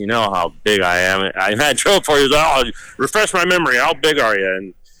 Les, you know how big I am. I had drove for you. Refresh my memory. How big are you?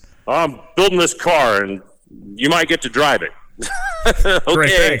 And I'm building this car, and you might get to drive it. Okay,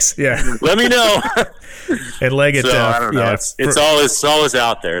 great, thanks. Yeah, let me know. And leg it. So, I don't know. Yeah, it's always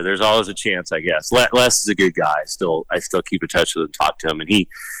out there. There's always a chance, I guess. Les is a good guy. I still keep in touch with him, talk to him, and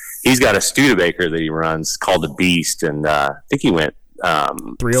he's got a Studebaker that he runs called the Beast, and I think he went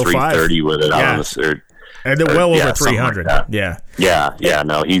 330 with it out on the third. And then well over 300. Like Yeah.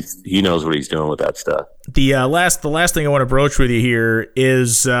 No, he knows what he's doing with that stuff. The last thing I want to broach with you here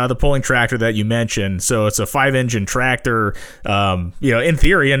is the pulling tractor that you mentioned. So it's a 5-engine tractor. In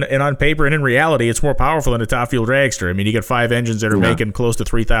theory and on paper and in reality, it's more powerful than a top fuel dragster. I mean, you get 5 engines that are making close to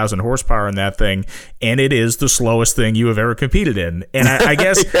 3,000 horsepower in that thing, and it is the slowest thing you have ever competed in. And I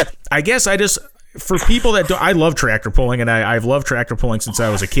guess for people that I love tractor pulling, and I've loved tractor pulling since I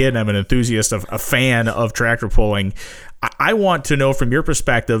was a kid, and I'm an enthusiast, a fan of tractor pulling. I want to know from your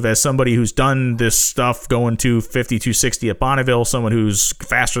perspective, as somebody who's done this stuff going to 50, 260 at Bonneville, someone who's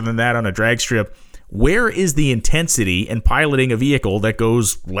faster than that on a drag strip, where is the intensity in piloting a vehicle that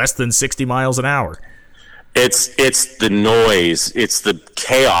goes less than 60 miles an hour? It's the noise. It's the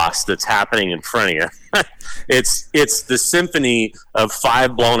chaos that's happening in front of you. It's the symphony of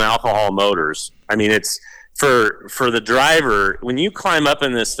 5 blown alcohol motors. I mean, it's for the driver, when you climb up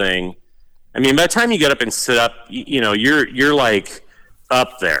in this thing, I mean, by the time you get up and sit up, you're like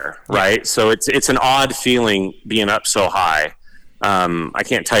up there, right? So it's an odd feeling being up so high. I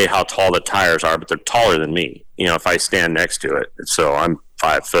can't tell you how tall the tires are, but they're taller than me, if I stand next to it. So I'm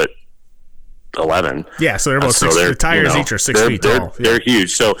 5'11". Yeah, so they're about the tires each are 6 feet tall. They're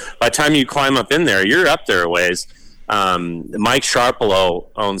huge. So by the time you climb up in there, you're up there a ways. Mike Sharpelow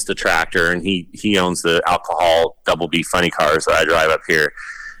owns the tractor, and he owns the alcohol double B funny cars that I drive up here.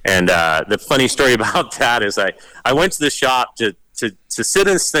 And the funny story about that is I went to the shop to sit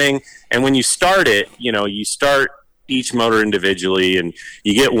in this thing, and when you start it, you start each motor individually, and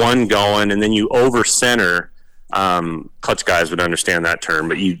you get one going, and then you over center. Clutch guys would understand that term,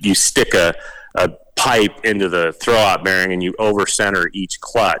 but you stick a pipe into the throwout bearing, and you over center each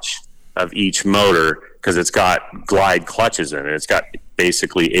clutch of each motor, because it's got glide clutches in it. It's got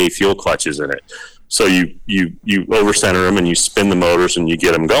basically A fuel clutches in it. So you over center them, and you spin the motors, and you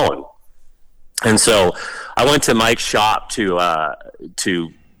get them going. And so I went to Mike's shop to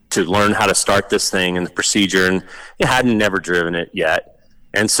learn how to start this thing and the procedure, and I hadn't never driven it yet.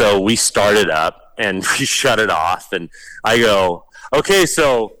 And so we started up and we shut it off, and I go, okay,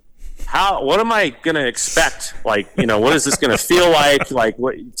 so what am I going to expect? Like, what is this going to feel like? Like,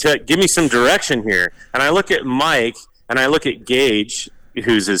 give me some direction here. And I look at Mike, and I look at Gage,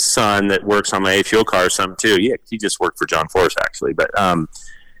 who's his son that works on my A fuel car or something too. Yeah, he just worked for John Force actually. But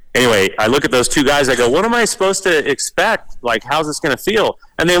anyway, I look at those two guys. I go, what am I supposed to expect? Like, how's this going to feel?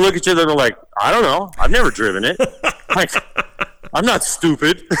 And they look at each other and they're like, I don't know. I've never driven it. Like, I'm not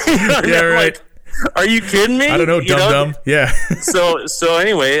stupid. Yeah, right. Like, are you kidding me? I don't know, dumb. Yeah. So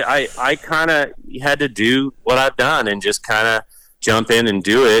anyway, I kind of had to do what I've done and just kind of jump in and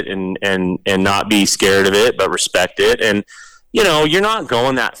do it and not be scared of it, but respect it. And, you're not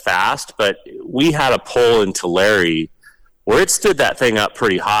going that fast, but we had a pull in Tulare where it stood that thing up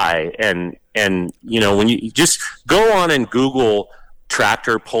pretty high. And when you just go on and Google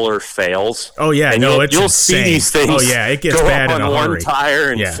tractor puller fails. Oh yeah, and you'll see these things. Oh yeah, it gets go bad up in on a one hurry.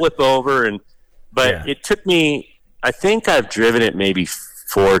 Tire and flip over, but it took me. I think I've driven it maybe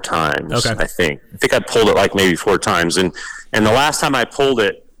 4 times. Okay. I think I pulled it like maybe 4 times, and the last time I pulled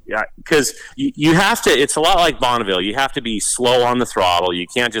it, because you have to. It's a lot like Bonneville. You have to be slow on the throttle. You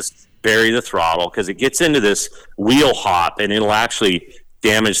can't just bury the throttle, because it gets into this wheel hop, and it'll actually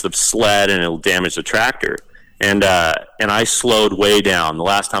damage the sled, and it'll damage the tractor. And I slowed way down. The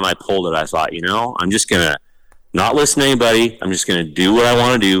last time I pulled it, I thought, I'm just gonna not listen to anybody. I'm just gonna do what I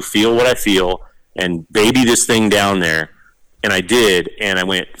want to do, feel what I feel, and baby this thing down there. And I did, and I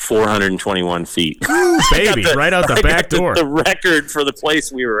went 421 feet. Baby, right out the back door. The record for the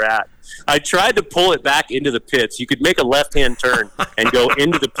place we were at. I tried to pull it back into the pits. You could make a left-hand turn and go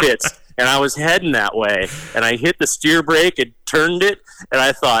into the pits, and I was heading that way. And I hit the steer brake and turned it, and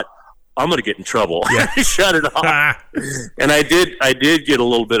I thought, I'm going to get in trouble. Yeah. I shut it off. And I did get a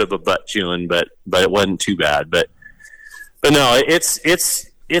little bit of a butt chewing, but it wasn't too bad. But no,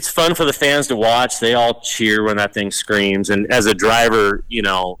 it's fun for the fans to watch. They all cheer when that thing screams. And as a driver,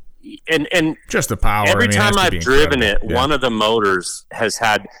 and just the power. Every time I've driven it, yeah. One of the motors has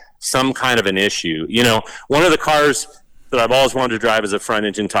had some kind of an issue. One of the cars that I've always wanted to drive is a front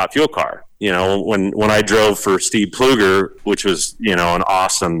engine top fuel car. When I drove for Steve Pluger, which was, an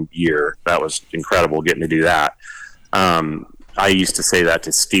awesome year. That was incredible getting to do that. I used to say that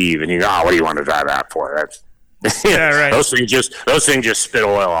to Steve, and he'd go, what do you want to drive that for? That's yeah, right. Those things just spit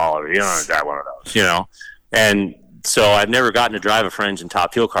oil all over you. You don't want to drive one of those, And So I've never gotten to drive a front engine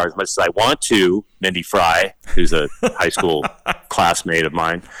top fuel car as much as I want to. Mindy Fry, who's a high school classmate of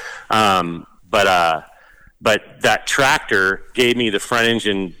mine. But that tractor gave me the front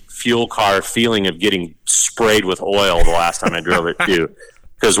engine fuel car feeling of getting sprayed with oil the last time I drove it too,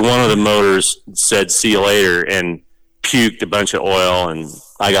 because one of the motors said "see you later" and puked a bunch of oil, and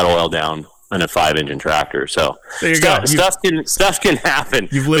I got oil down in a 5-engine tractor. So there you go. Stuff can happen.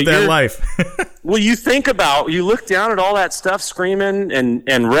 You've lived that life. Well, you look down at all that stuff screaming and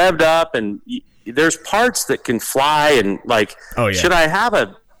revved up, and there's parts that can fly, and like, should I have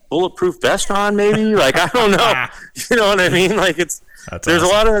a bulletproof vest on? Maybe, like, I don't know. You know what I mean? Like, there's awesome. A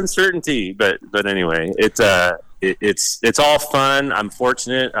lot of uncertainty, but anyway, it's all fun. I'm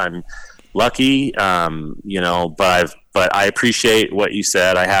fortunate. I'm lucky. But I appreciate what you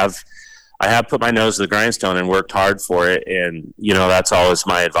said. I have put my nose to the grindstone and worked hard for it, and that's always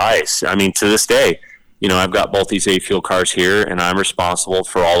my advice. I mean, to this day, I've got both these A-Fuel cars here, and I'm responsible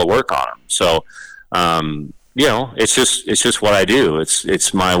for all the work on them. So, it's just what I do.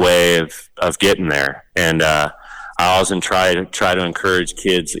 It's my way of getting there, and I always try to encourage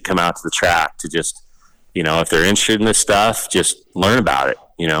kids that come out to the track to just, if they're interested in this stuff, just learn about it.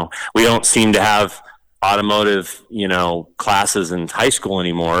 We don't seem to have automotive, classes in high school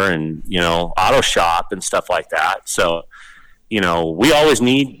anymore, and, auto shop and stuff like that. So, we always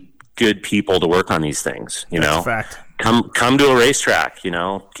need good people to work on these things, That's a fact. Come to a racetrack,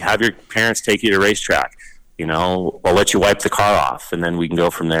 have your parents take you to a racetrack, I'll let you wipe the car off, and then we can go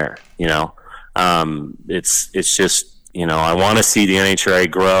from there. It's just, I want to see the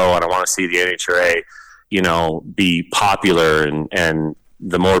NHRA grow, and I want to see the NHRA, be popular, and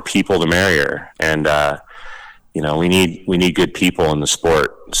the more people, the merrier. And, we need good people in the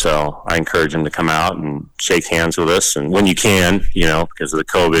sport. So I encourage them to come out and shake hands with us. And when you can, because of the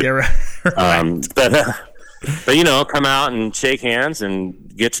COVID, right. But come out and shake hands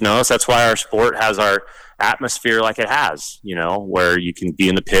and get to know us. That's why our sport has our atmosphere like it has, where you can be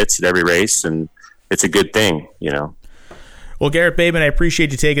in the pits at every race, and it's a good thing, Well, Garrett Bateman, I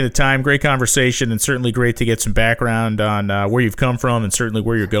appreciate you taking the time. Great conversation, and certainly great to get some background on where you've come from and certainly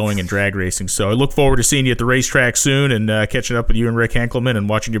where you're going in drag racing. So I look forward to seeing you at the racetrack soon and catching up with you and Rick Henkelman and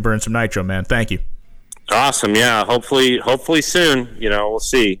watching you burn some nitro, man. Thank you. Awesome. Yeah. Hopefully soon. We'll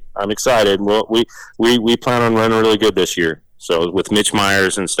see. I'm excited. We plan on running really good this year. So with Mitch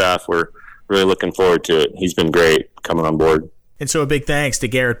Myers and stuff, we're really looking forward to it. He's been great coming on board. And so a big thanks to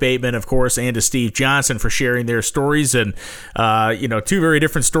Garrett Bateman, of course, and to Steve Johnson for sharing their stories. And, two very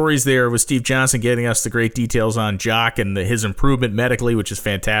different stories there, with Steve Johnson getting us the great details on Jock and his improvement medically, which is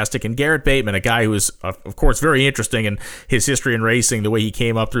fantastic. And Garrett Bateman, a guy who is, of course, very interesting in his history in racing, the way he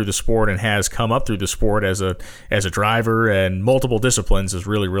came up through the sport and has come up through the sport as a driver and multiple disciplines, is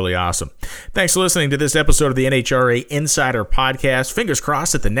really, really awesome. Thanks for listening to this episode of the NHRA Insider Podcast. Fingers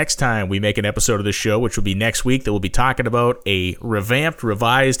crossed that the next time we make an episode of this show, which will be next week, that we'll be talking about a revamped,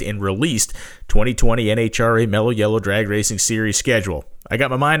 revised, and released 2020 NHRA Mellow Yellow Drag Racing Series schedule. I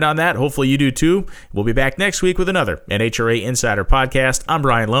got my mind on that. Hopefully you do too. We'll be back next week with another NHRA Insider Podcast. I'm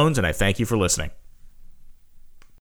Brian Lohnes, and I thank you for listening.